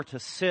floor to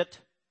sit,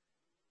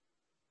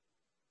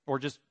 or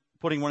just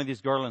putting one of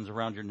these garlands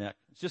around your neck.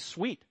 It's just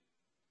sweet.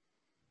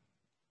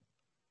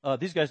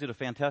 These guys did a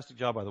fantastic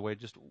job, by the way.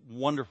 Just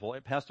wonderful.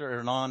 Pastor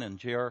Hernan and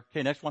J.R.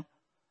 Okay, next one.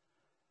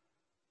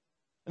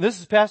 And this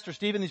is Pastor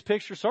Stephen. These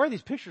pictures. Sorry,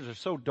 these pictures are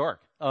so dark.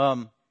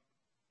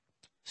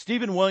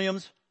 Stephen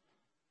Williams,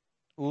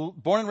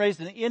 born and raised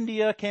in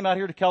India, came out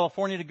here to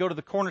California to go to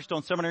the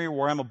Cornerstone Seminary,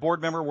 where I'm a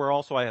board member, where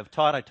also I have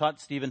taught. I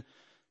taught Stephen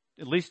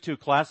at least 2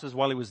 classes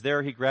while he was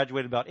there. He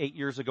graduated about 8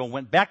 years ago,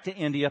 went back to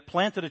India,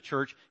 planted a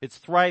church. It's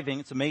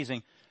thriving. It's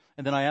amazing.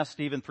 And then I asked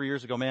Stephen 3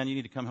 years ago, man, you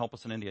need to come help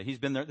us in India. He's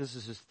been there. This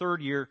is his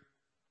 3rd year.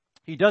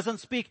 He doesn't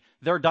speak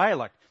their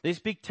dialect. They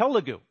speak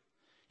Telugu.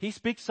 He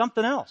speaks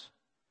something else.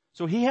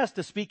 So he has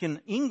to speak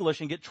in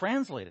English and get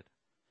translated.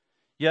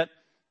 Yet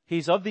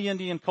he's of the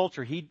Indian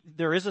culture.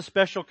 There is a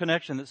special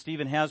connection that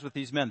Stephen has with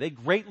these men. They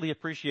greatly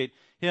appreciate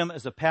him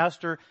as a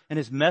pastor, and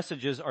his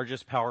messages are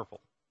just powerful.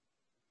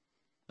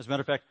 As a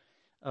matter of fact,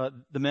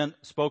 the men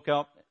spoke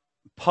out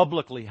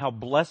publicly how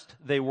blessed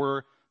they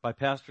were by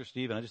Pastor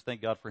Stephen. I just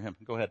thank God for him.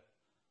 Go ahead.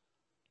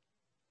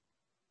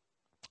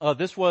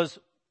 This was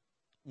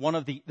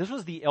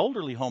the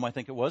elderly home, I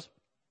think it was,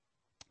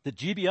 that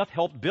GBF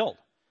helped build.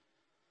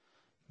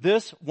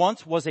 This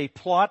once was a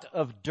plot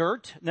of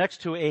dirt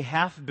next to a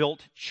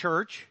half-built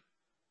church.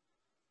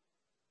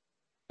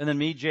 And then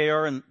me,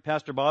 J.R., and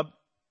Pastor Bob,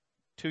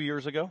 2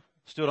 years ago,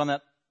 stood on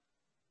that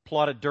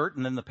plot of dirt,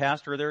 and then the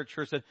pastor there at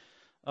church said,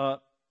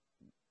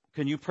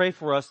 can you pray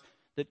for us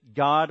that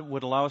God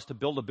would allow us to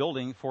build a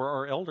building for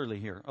our elderly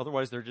here?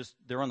 Otherwise,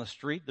 they're on the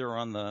street, they're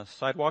on the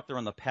sidewalk, they're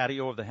on the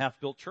patio of the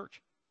half-built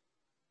church.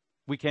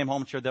 We came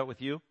home and shared that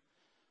with you.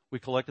 We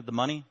collected the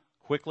money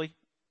quickly,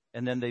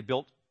 and then they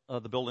built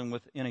the building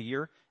within a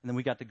year. And then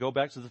we got to go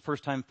back. So this is the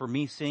first time for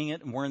me seeing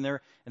it, and we're in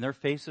there, and their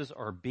faces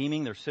are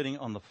beaming. They're sitting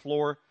on the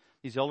floor.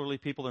 These elderly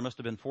people, there must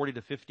have been 40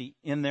 to 50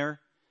 in there.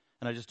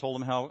 And I just told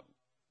them how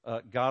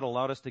God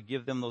allowed us to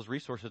give them those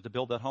resources to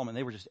build that home. And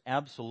they were just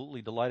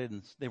absolutely delighted,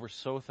 and they were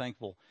so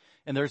thankful.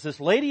 And there's this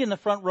lady in the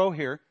front row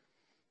here.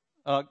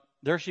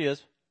 There she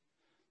is.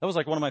 That was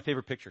like one of my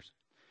favorite pictures.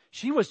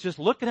 She was just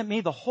looking at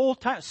me the whole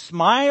time,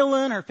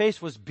 smiling. Her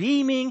face was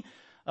beaming.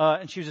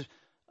 And she was just,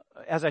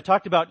 as I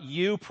talked about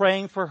you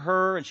praying for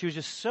her, and she was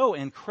just so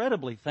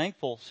incredibly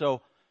thankful.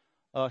 So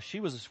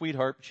she was a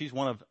sweetheart. She's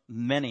one of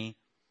many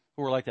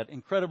who were like that,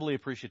 incredibly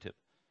appreciative.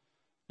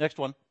 Next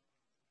one.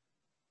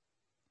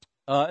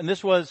 And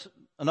this was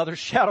another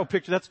shadow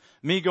picture. That's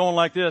me going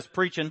like this,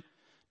 preaching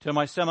to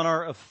my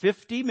seminar of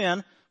 50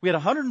 men. We had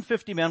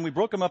 150 men. We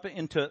broke them up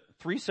into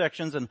 3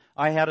 sections, and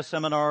I had a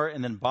seminar,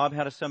 and then Bob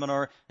had a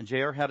seminar, and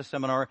JR had a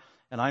seminar,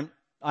 and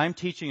I'm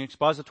teaching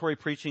expository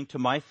preaching to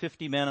my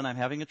 50 men, and I'm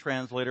having a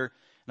translator,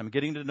 and I'm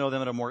getting to know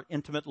them at a more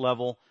intimate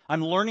level.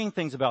 I'm learning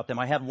things about them.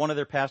 I had one of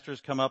their pastors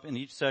come up in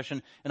each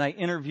session, and I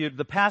interviewed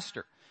the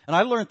pastor. And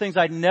I learned things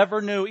I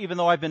never knew, even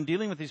though I've been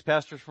dealing with these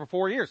pastors for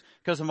 4 years,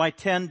 because of my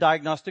 10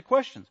 diagnostic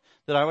questions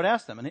that I would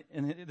ask them.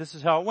 And this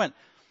is how it went.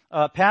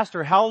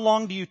 Pastor, how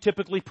long do you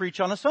typically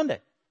preach on a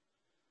Sunday?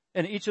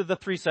 In each of the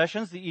 3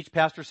 sessions, each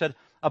pastor said,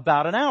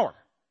 about an hour.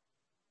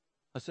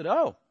 I said,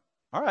 oh,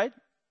 all right.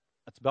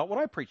 That's about what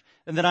I preach.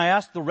 And then I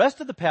asked the rest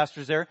of the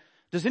pastors there,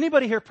 does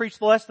anybody here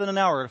preach less than an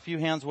hour? A few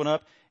hands went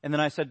up. And then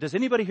I said, does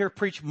anybody here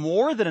preach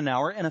more than an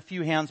hour? And a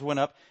few hands went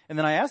up. And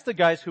then I asked the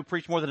guys who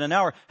preach more than an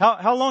hour,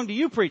 how long do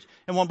you preach?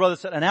 And one brother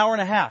said, an hour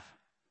and a half.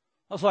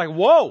 I was like,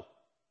 whoa.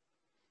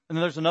 And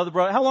then there's another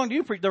brother, how long do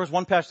you preach? There was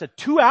one pastor that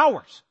said 2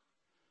 hours.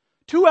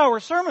 2-hour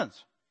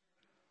sermons.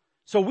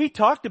 So we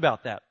talked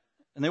about that.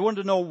 And they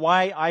wanted to know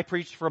why I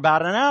preached for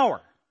about an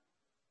hour.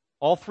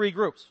 All 3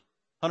 groups.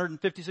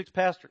 156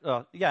 pastors.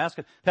 Ask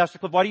Pastor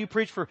Cliff, why do you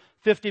preach for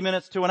 50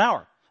 minutes to an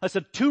hour? I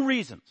said 2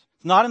 reasons.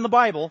 It's not in the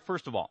Bible,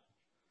 first of all.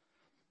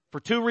 For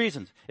 2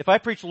 reasons. If I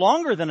preach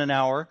longer than an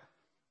hour,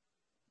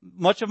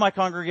 much of my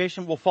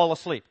congregation will fall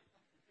asleep.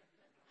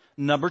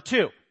 Number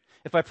 2,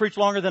 if I preach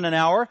longer than an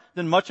hour,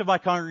 then much of my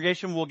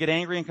congregation will get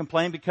angry and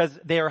complain because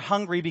they are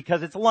hungry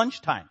because it's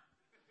lunchtime.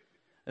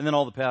 And then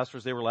all the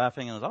pastors, they were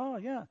laughing and I was, oh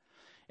yeah.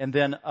 And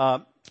then,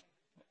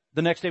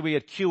 the next day we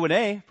had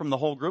Q&A from the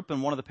whole group,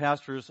 and one of the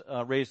pastors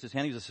raised his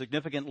hand. He was a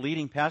significant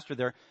leading pastor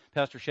there,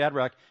 Pastor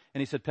Shadrach, and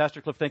he said,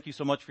 Pastor Cliff, thank you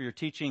so much for your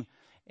teaching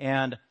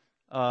and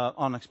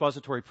on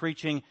expository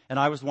preaching. And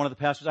I was one of the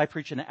pastors. I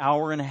preach an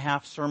hour and a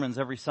half sermons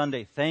every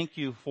Sunday. Thank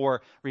you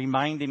for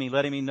reminding me,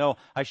 letting me know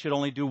I should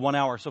only do 1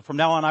 hour. So from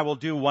now on, I will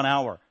do 1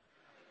 hour.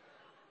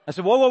 I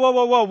said, whoa, whoa, whoa,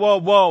 whoa, whoa, whoa,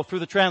 whoa, through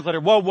the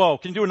translator. Whoa, whoa.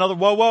 Can you do another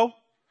whoa, whoa?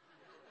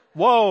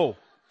 Whoa,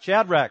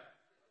 Shadrach.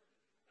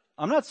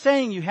 I'm not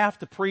saying you have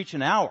to preach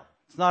an hour.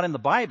 It's not in the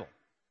Bible.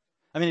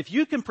 I mean, if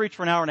you can preach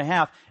for an hour and a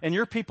half and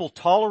your people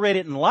tolerate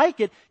it and like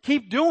it,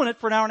 keep doing it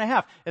for an hour and a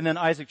half. And then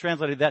Isaac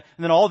translated that,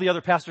 and then all the other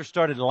pastors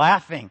started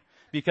laughing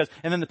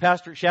and then the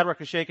pastor, Shadrach,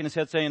 was shaking his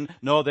head saying,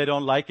 no, they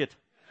don't like it.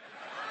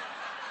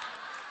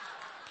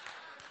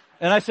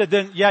 And I said,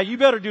 then, yeah, you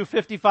better do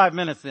 55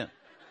 minutes then.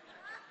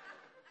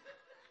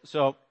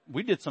 So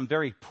we did some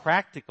very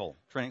practical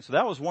training. So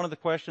that was one of the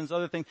questions.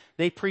 Other thing,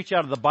 they preach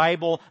out of the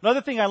Bible.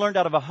 Another thing I learned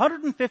out of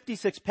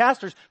 156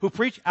 pastors who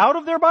preach out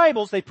of their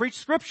Bibles, they preach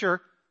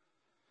Scripture,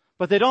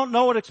 but they don't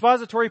know what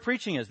expository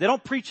preaching is. They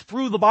don't preach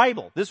through the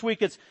Bible. This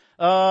week it's,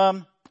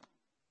 Job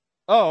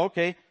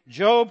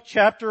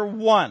chapter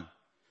 1.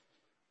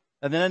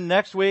 And then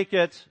next week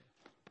it's,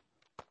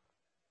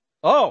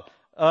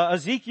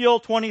 Ezekiel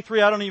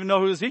 23. I don't even know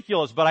who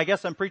Ezekiel is, but I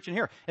guess I'm preaching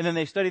here. And then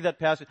they study that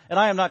passage, and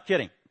I am not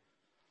kidding.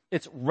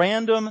 It's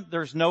random.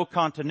 There's no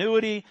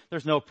continuity.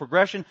 There's no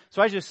progression.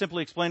 So I just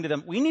simply explained to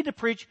them, we need to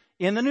preach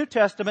in the New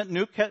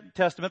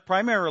Testament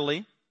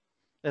primarily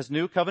as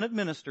New Covenant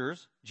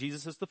ministers.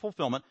 Jesus is the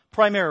fulfillment.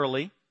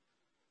 Primarily.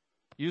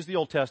 Use the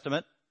Old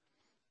Testament.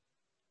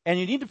 And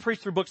you need to preach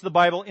through books of the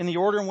Bible in the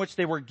order in which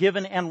they were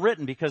given and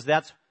written, because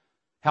that's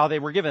how they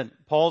were given.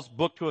 Paul's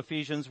book to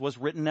Ephesians was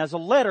written as a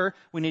letter.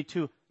 We need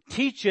to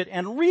teach it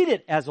and read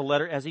it as a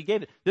letter as he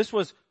gave it. This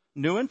was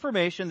new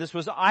information. This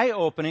was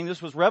eye-opening.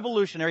 This was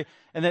revolutionary.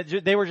 And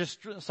that they were just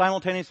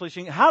simultaneously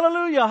singing,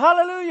 hallelujah,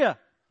 hallelujah.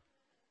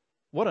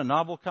 What a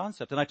novel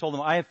concept. And I told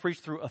them, I have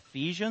preached through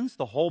Ephesians,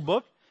 the whole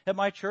book at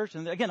my church.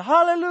 And again,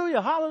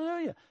 hallelujah,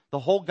 hallelujah. The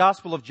whole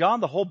Gospel of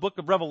John, the whole book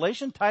of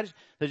Revelation, Titus.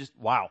 They just,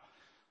 wow.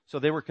 So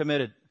they were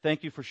committed.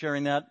 Thank you for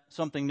sharing that.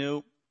 Something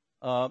new.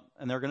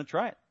 And they're going to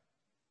try it.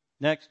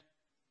 Next.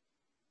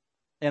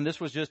 And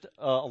this was just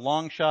a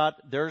long shot.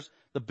 There's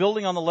the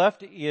building on the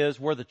left is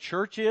where the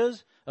church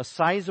is, a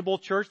sizable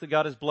church that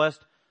God has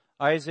blessed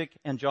Isaac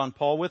and John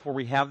Paul with, where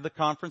we have the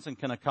conference and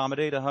can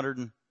accommodate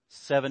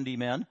 170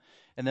 men.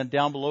 And then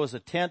down below is a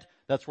tent.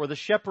 That's where the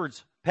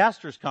Shepherds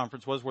Pastors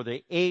Conference was, where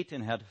they ate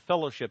and had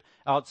fellowship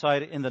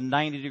outside in the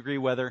 90-degree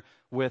weather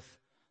with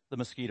the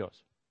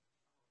mosquitoes.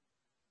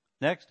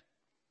 Next.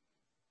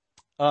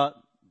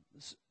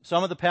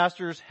 Some of the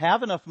pastors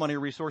have enough money or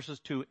resources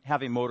to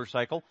have a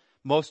motorcycle.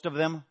 Most of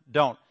them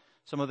don't.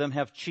 Some of them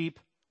have cheap,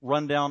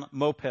 rundown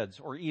mopeds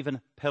or even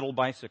pedal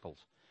bicycles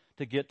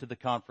to get to the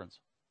conference.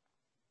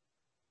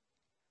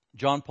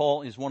 John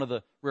Paul is one of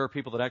the rare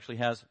people that actually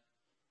has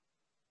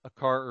a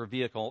car or a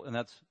vehicle, and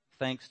that's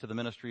thanks to the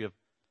ministry of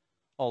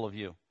all of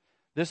you.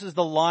 This is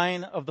the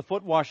line of the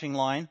foot washing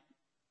line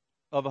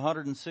of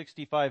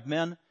 165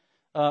 men.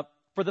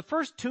 For the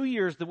first 2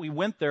 years that we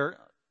went there,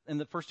 and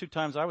the first 2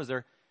 times I was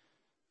there,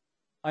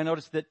 I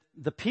noticed that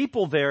the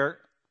people there,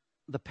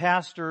 the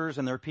pastors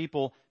and their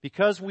people,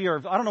 because we are,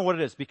 I don't know what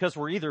it is, because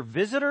we're either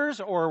visitors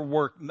or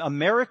we're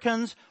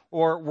Americans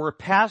or we're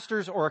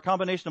pastors or a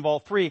combination of all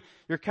three,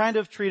 you're kind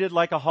of treated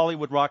like a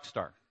Hollywood rock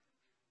star.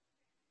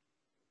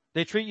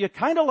 They treat you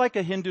kind of like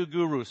a Hindu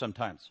guru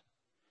sometimes.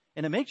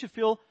 And it makes you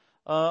feel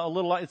a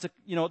little,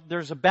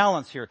 there's a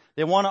balance here.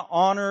 They want to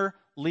honor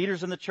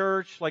leaders in the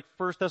church, like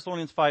 1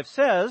 Thessalonians 5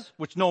 says,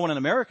 which no one in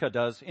America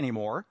does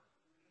anymore.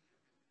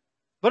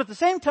 But at the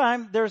same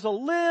time, there's a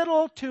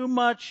little too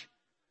much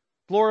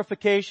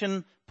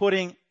glorification,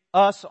 putting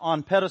us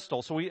on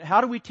pedestal. So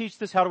how do we teach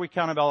this? How do we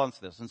counterbalance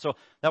this? And so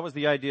that was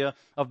the idea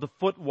of the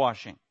foot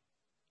washing.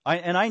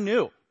 I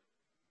knew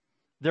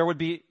there would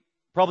be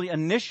probably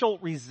initial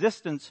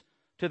resistance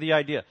to the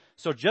idea.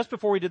 So just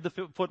before we did the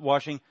foot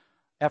washing,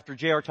 after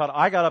JR taught,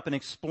 I got up and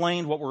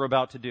explained what we're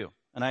about to do.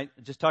 And I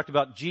just talked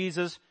about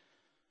Jesus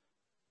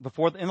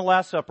in the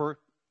Last Supper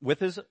with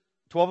his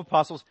 12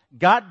 apostles,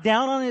 got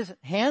down on his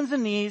hands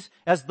and knees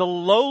as the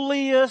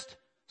lowliest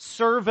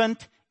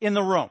servant in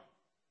the room.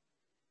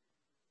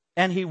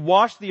 And he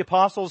washed the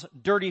apostles'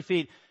 dirty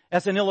feet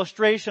as an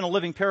illustration, a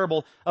living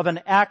parable of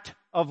an act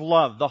of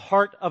love, the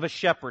heart of a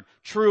shepherd,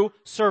 true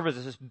service.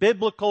 This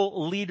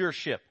biblical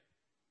leadership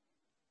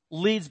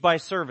leads by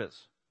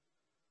service.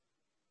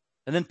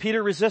 And then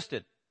Peter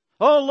resisted.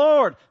 Oh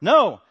Lord,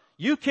 no,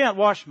 you can't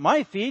wash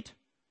my feet.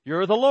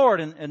 You're the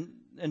Lord.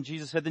 And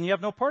Jesus said, then you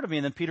have no part of me.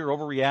 And then Peter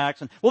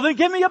overreacts and, well, then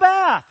give me a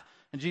bath.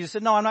 And Jesus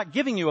said, no, I'm not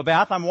giving you a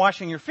bath. I'm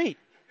washing your feet.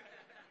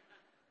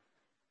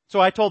 So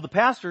I told the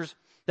pastors,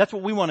 that's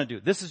what we want to do.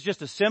 This is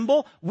just a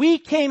symbol. We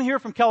came here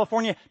from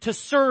California to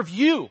serve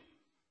you,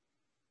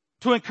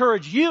 to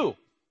encourage you.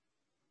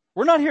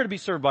 We're not here to be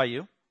served by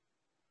you.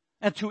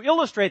 And to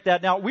illustrate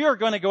that, now we are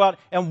going to go out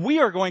and we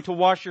are going to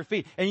wash your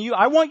feet. And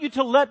I want you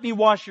to let me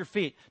wash your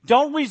feet.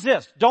 Don't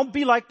resist. Don't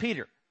be like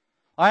Peter.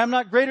 I am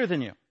not greater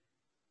than you.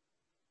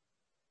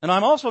 And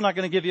I'm also not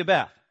going to give you a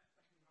bath.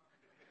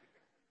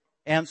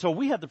 And so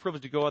we had the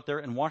privilege to go out there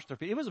and wash their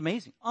feet. It was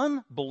amazing.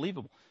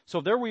 Unbelievable.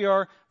 So there we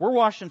are. We're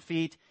washing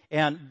feet.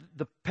 And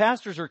the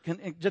pastors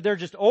they're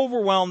just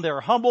overwhelmed.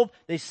 They're humbled.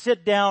 They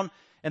sit down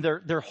and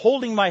they're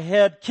holding my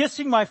head,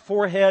 kissing my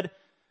forehead,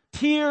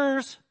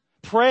 tears,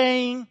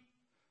 praying,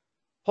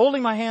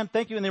 holding my hand.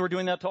 Thank you. And they were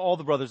doing that to all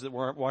the brothers that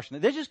were washing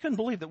it. They just couldn't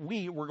believe that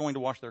we were going to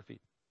wash their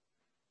feet.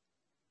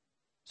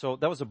 So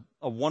that was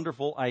a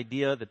wonderful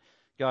idea that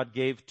God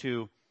gave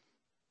to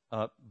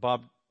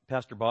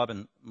Pastor Bob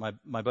and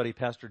my buddy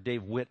Pastor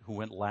Dave Witt, who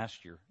went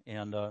last year.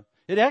 And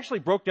it actually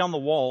broke down the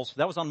walls.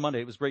 That was on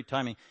Monday. It was great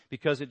timing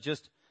because it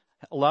just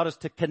allowed us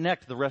to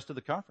connect the rest of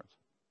the conference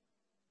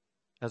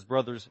as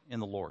brothers in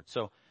the Lord.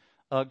 So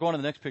go on to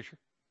the next picture.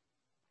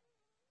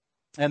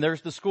 And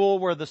there's the school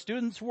where the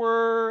students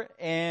were.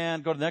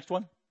 And go to the next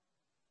one.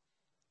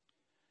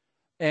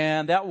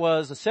 And that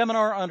was a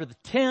seminar under the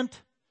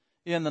tent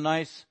in the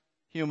nice,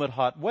 humid,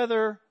 hot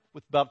weather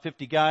with about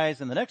 50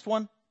 guys. And the next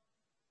one.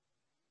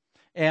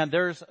 And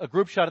there's a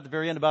group shot at the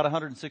very end, about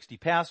 160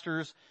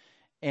 pastors.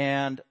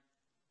 And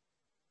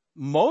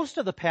most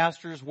of the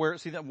pastors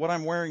what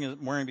I'm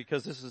wearing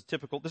because this is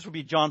typical. This would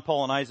be John,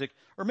 Paul, and Isaac,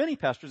 or many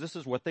pastors, this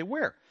is what they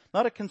wear.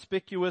 Not a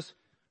conspicuous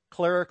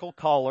clerical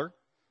collar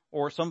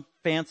or some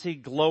fancy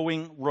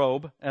glowing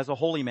robe as a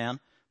holy man,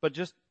 but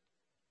just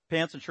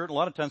pants and shirt. A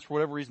lot of times, for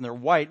whatever reason, they're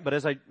white. But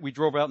as we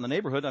drove out in the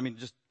neighborhood,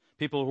 just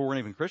people who weren't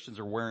even Christians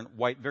are wearing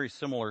white, very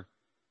similar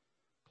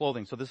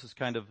clothing. So this is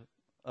kind of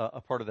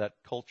a part of that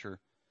culture.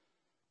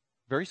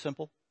 Very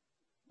simple.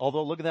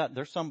 Although, look at that.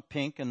 There's some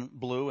pink and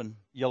blue and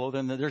yellow.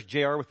 Then there's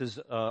JR with his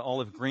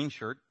olive green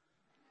shirt.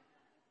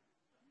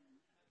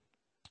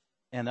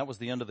 And that was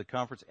the end of the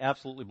conference.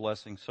 Absolutely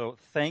blessing. So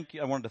thank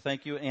you. I wanted to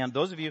thank you. And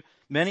those of you,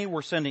 many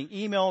were sending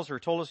emails or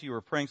told us you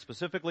were praying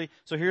specifically.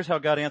 So here's how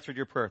God answered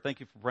your prayer.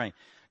 Thank you for praying.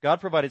 God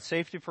provided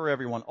safety for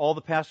everyone. All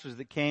the pastors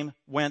that came,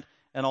 went,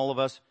 and all of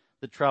us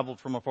that traveled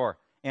from afar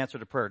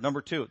answered a prayer.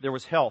 Number 2, there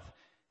was health.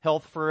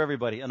 Health for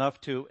everybody,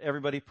 enough to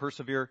everybody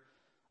persevere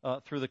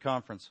through the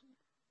conference.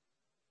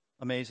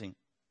 Amazing.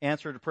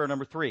 Answer to prayer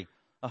number 3.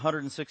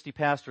 160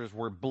 pastors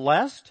were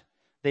blessed.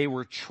 They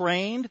were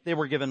trained. They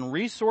were given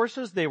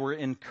resources. They were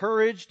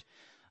encouraged.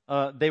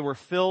 They were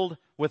filled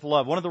with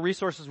love. One of the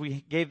resources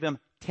we gave them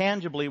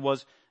tangibly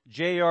was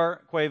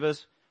J.R.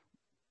 Cuevas,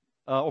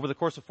 over the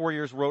course of 4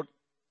 years, wrote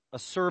a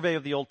survey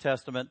of the Old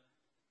Testament,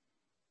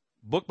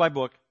 book by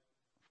book.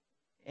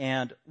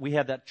 And we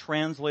had that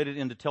translated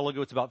into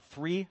Telugu. It's about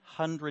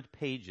 300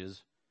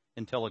 pages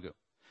in Telugu.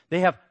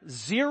 They have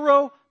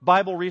 0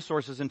 Bible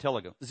resources in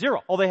Telugu.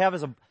 0. All they have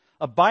is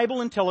a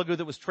Bible in Telugu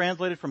that was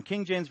translated from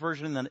King James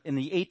Version in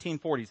the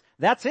 1840s.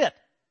 That's it.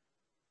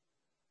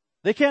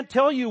 They can't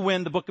tell you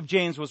when the book of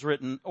James was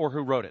written or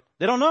who wrote it.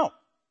 They don't know.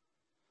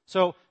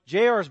 So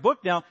JR's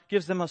book now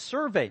gives them a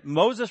survey.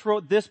 Moses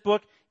wrote this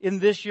book in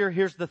this year.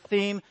 Here's the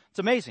theme. It's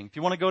amazing. If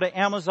you want to go to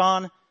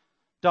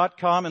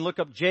Amazon.com and look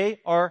up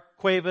J.R.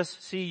 Cuevas,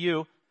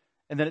 C.U.,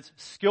 and then it's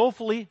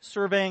skillfully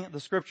surveying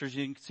the scriptures.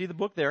 You can see the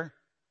book there,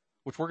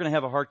 which we're going to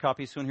have a hard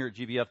copy soon here at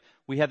GBF.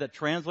 We had that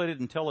translated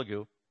in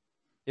Telugu.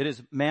 It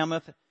is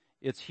mammoth.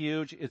 It's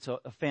huge. It's a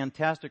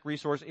fantastic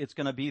resource. It's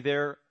going to be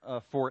there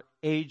for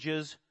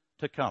ages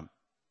to come.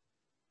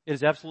 It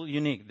is absolutely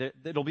unique.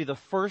 It'll be the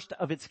first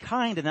of its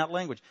kind in that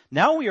language.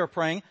 Now we are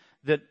praying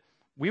that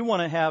we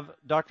want to have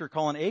Dr.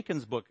 Colin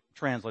Aiken's book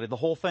translated, the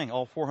whole thing,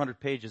 all 400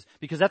 pages,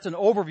 because that's an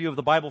overview of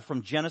the Bible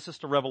from Genesis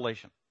to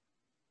Revelation.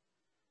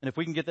 And if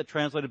we can get that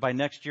translated by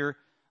next year,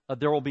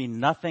 there will be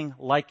nothing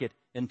like it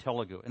in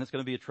Telugu. And it's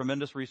going to be a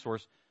tremendous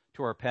resource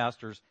to our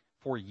pastors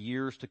for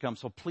years to come.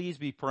 So please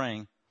be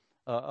praying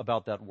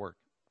about that work.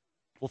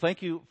 Well,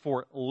 thank you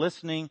for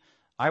listening.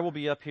 I will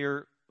be up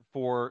here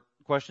for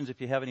questions if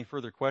you have any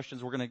further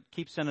questions. We're going to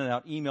keep sending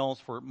out emails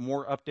for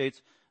more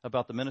updates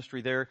about the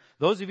ministry there.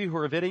 Those of you who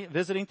are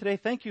visiting today,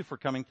 thank you for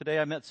coming today.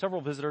 I met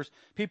several visitors,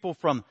 people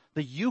from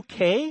the UK.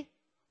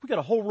 We got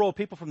a whole row of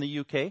people from the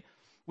UK.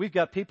 We've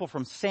got people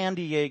from San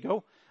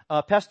Diego.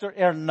 Pastor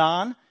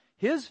Hernan,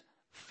 his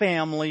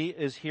family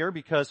is here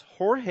because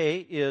Jorge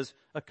is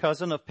a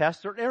cousin of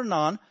Pastor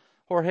Hernan.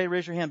 Jorge,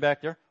 raise your hand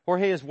back there.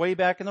 Jorge is way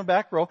back in the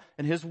back row,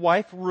 and his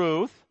wife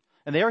Ruth,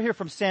 and they are here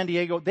from San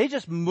Diego. They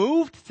just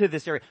moved to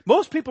this area.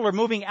 Most people are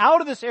moving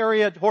out of this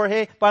area,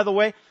 Jorge, by the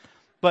way,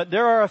 but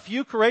there are a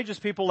few courageous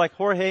people like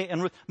Jorge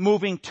and Ruth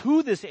moving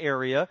to this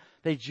area.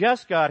 They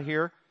just got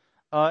here,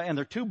 and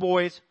they're two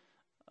boys.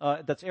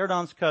 That's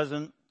Hernan's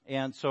cousin,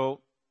 and so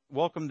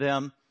welcome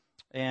them.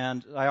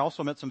 And I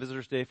also met some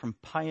visitors today from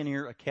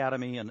Pioneer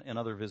Academy and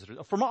other visitors.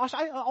 From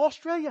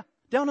Australia,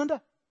 down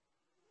under.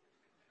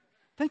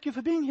 Thank you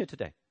for being here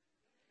today.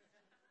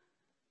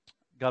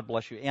 God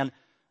bless you. And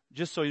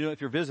just so you know,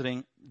 if you're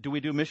visiting, do we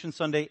do Mission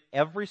Sunday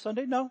every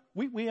Sunday? No.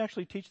 We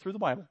actually teach through the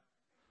Bible.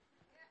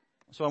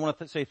 So I want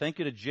to say thank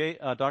you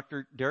to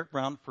Dr. Derek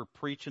Brown for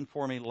preaching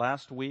for me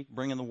last week,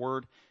 bringing the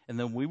Word. And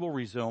then we will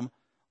resume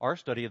our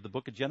study of the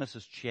book of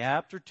Genesis,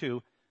 chapter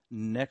 2,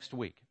 next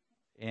week.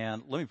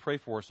 And let me pray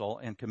for us all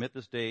and commit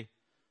this day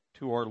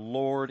to our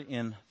Lord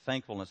in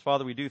thankfulness.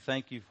 Father, we do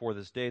thank you for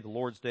this day, the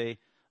Lord's Day,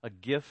 a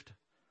gift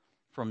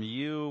from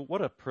you.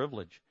 What a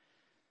privilege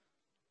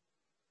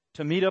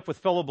to meet up with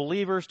fellow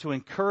believers, to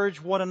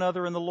encourage one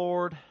another in the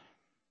Lord,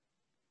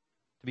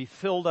 to be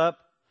filled up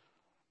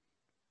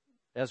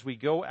as we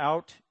go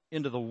out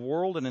into the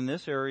world, and in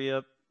this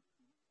area,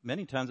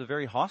 many times a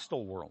very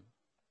hostile world.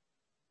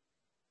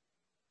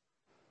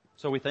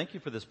 So we thank you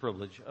for this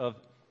privilege of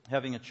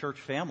having a church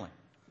family.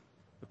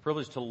 The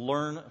privilege to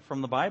learn from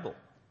the Bible.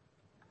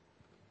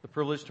 The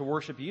privilege to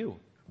worship you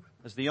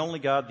as the only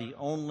God, the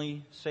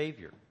only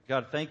Savior.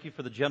 God, thank you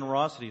for the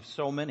generosity of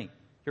so many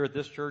here at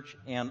this church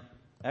and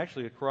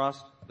actually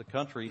across the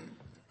country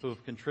who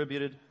have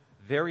contributed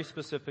very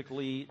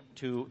specifically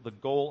to the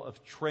goal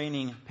of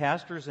training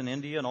pastors in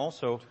India and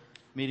also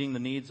meeting the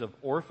needs of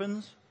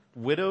orphans,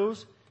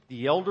 widows,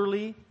 the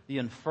elderly, the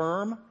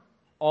infirm,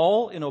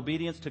 all in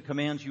obedience to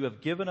commands you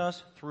have given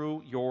us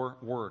through your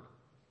word.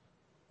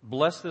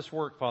 Bless this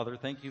work, Father.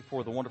 Thank you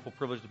for the wonderful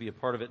privilege to be a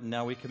part of it. And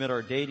now we commit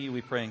our day to you.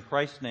 We pray in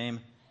Christ's name.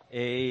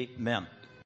 Amen.